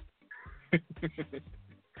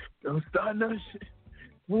 Don't start no shit.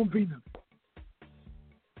 Won't be no.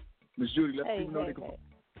 Miss Judy, let people know they can.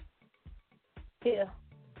 Yeah.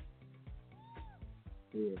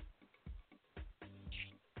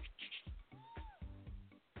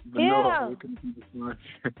 But yeah. No, where can people find?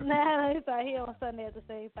 Nah, it's out here on Sunday at the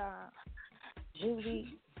same time.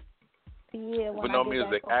 Judy. Yeah, when But I no get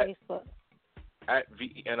music back on Facebook. At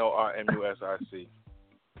VENORMUSIC.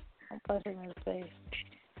 I'm punching in his face.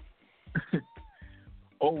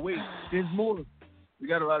 Oh, wait, there's more. We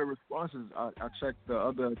got a lot of responses. I checked the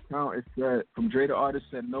other account. It said, from Dre the Artist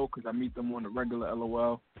said no, because I meet them on the regular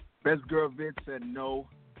LOL. Best Girl Vid said no.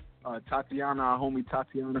 Tatiana, our homie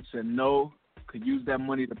Tatiana, said no. Could use that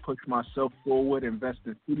money to push myself forward, invest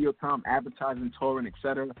in studio time, advertising, touring,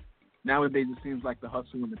 etc. Nowadays, it seems like the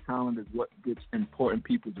hustle and the talent is what gets important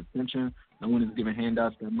people's attention. No one is giving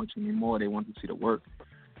handouts that much anymore. They want to see the work.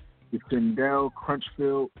 Sindel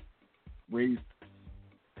Crunchfield raised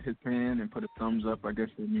his hand and put a thumbs up. I guess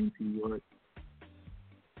that means he would.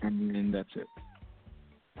 And then that's it.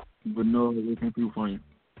 But no, where can people find you?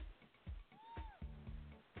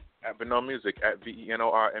 At Benor Music, at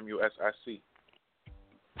VENORMUSIC.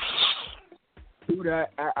 Do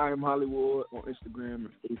that at I Am Hollywood on Instagram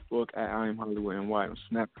and Facebook, at I Am Hollywood NY on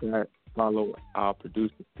Snapchat. Follow our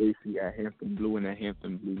producer Stacy at Hampton Blue and at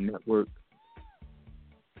Hampton Blue Network.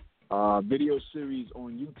 Video series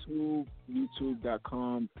on YouTube,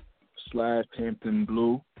 youtube.com/Hampton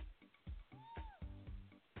Blue.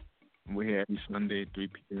 We're here every Sunday at 3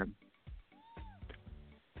 p.m.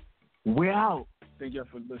 We're out. Thank y'all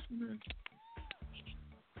for listening.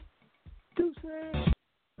 Deuces.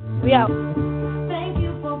 We out. Thank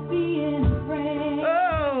you for being a friend.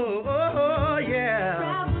 Oh, yeah.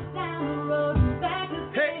 Travel down the road back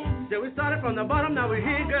again. Hey, so we started from the bottom, now we're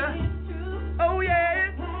here, girl. Oh, yeah.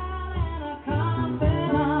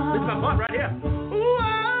 This is my part right here.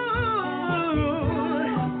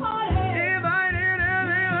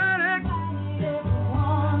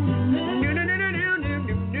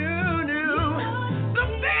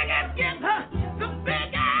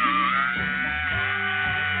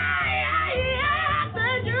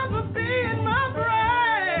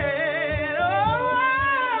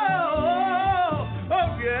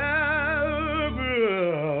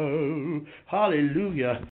 Hallelujah.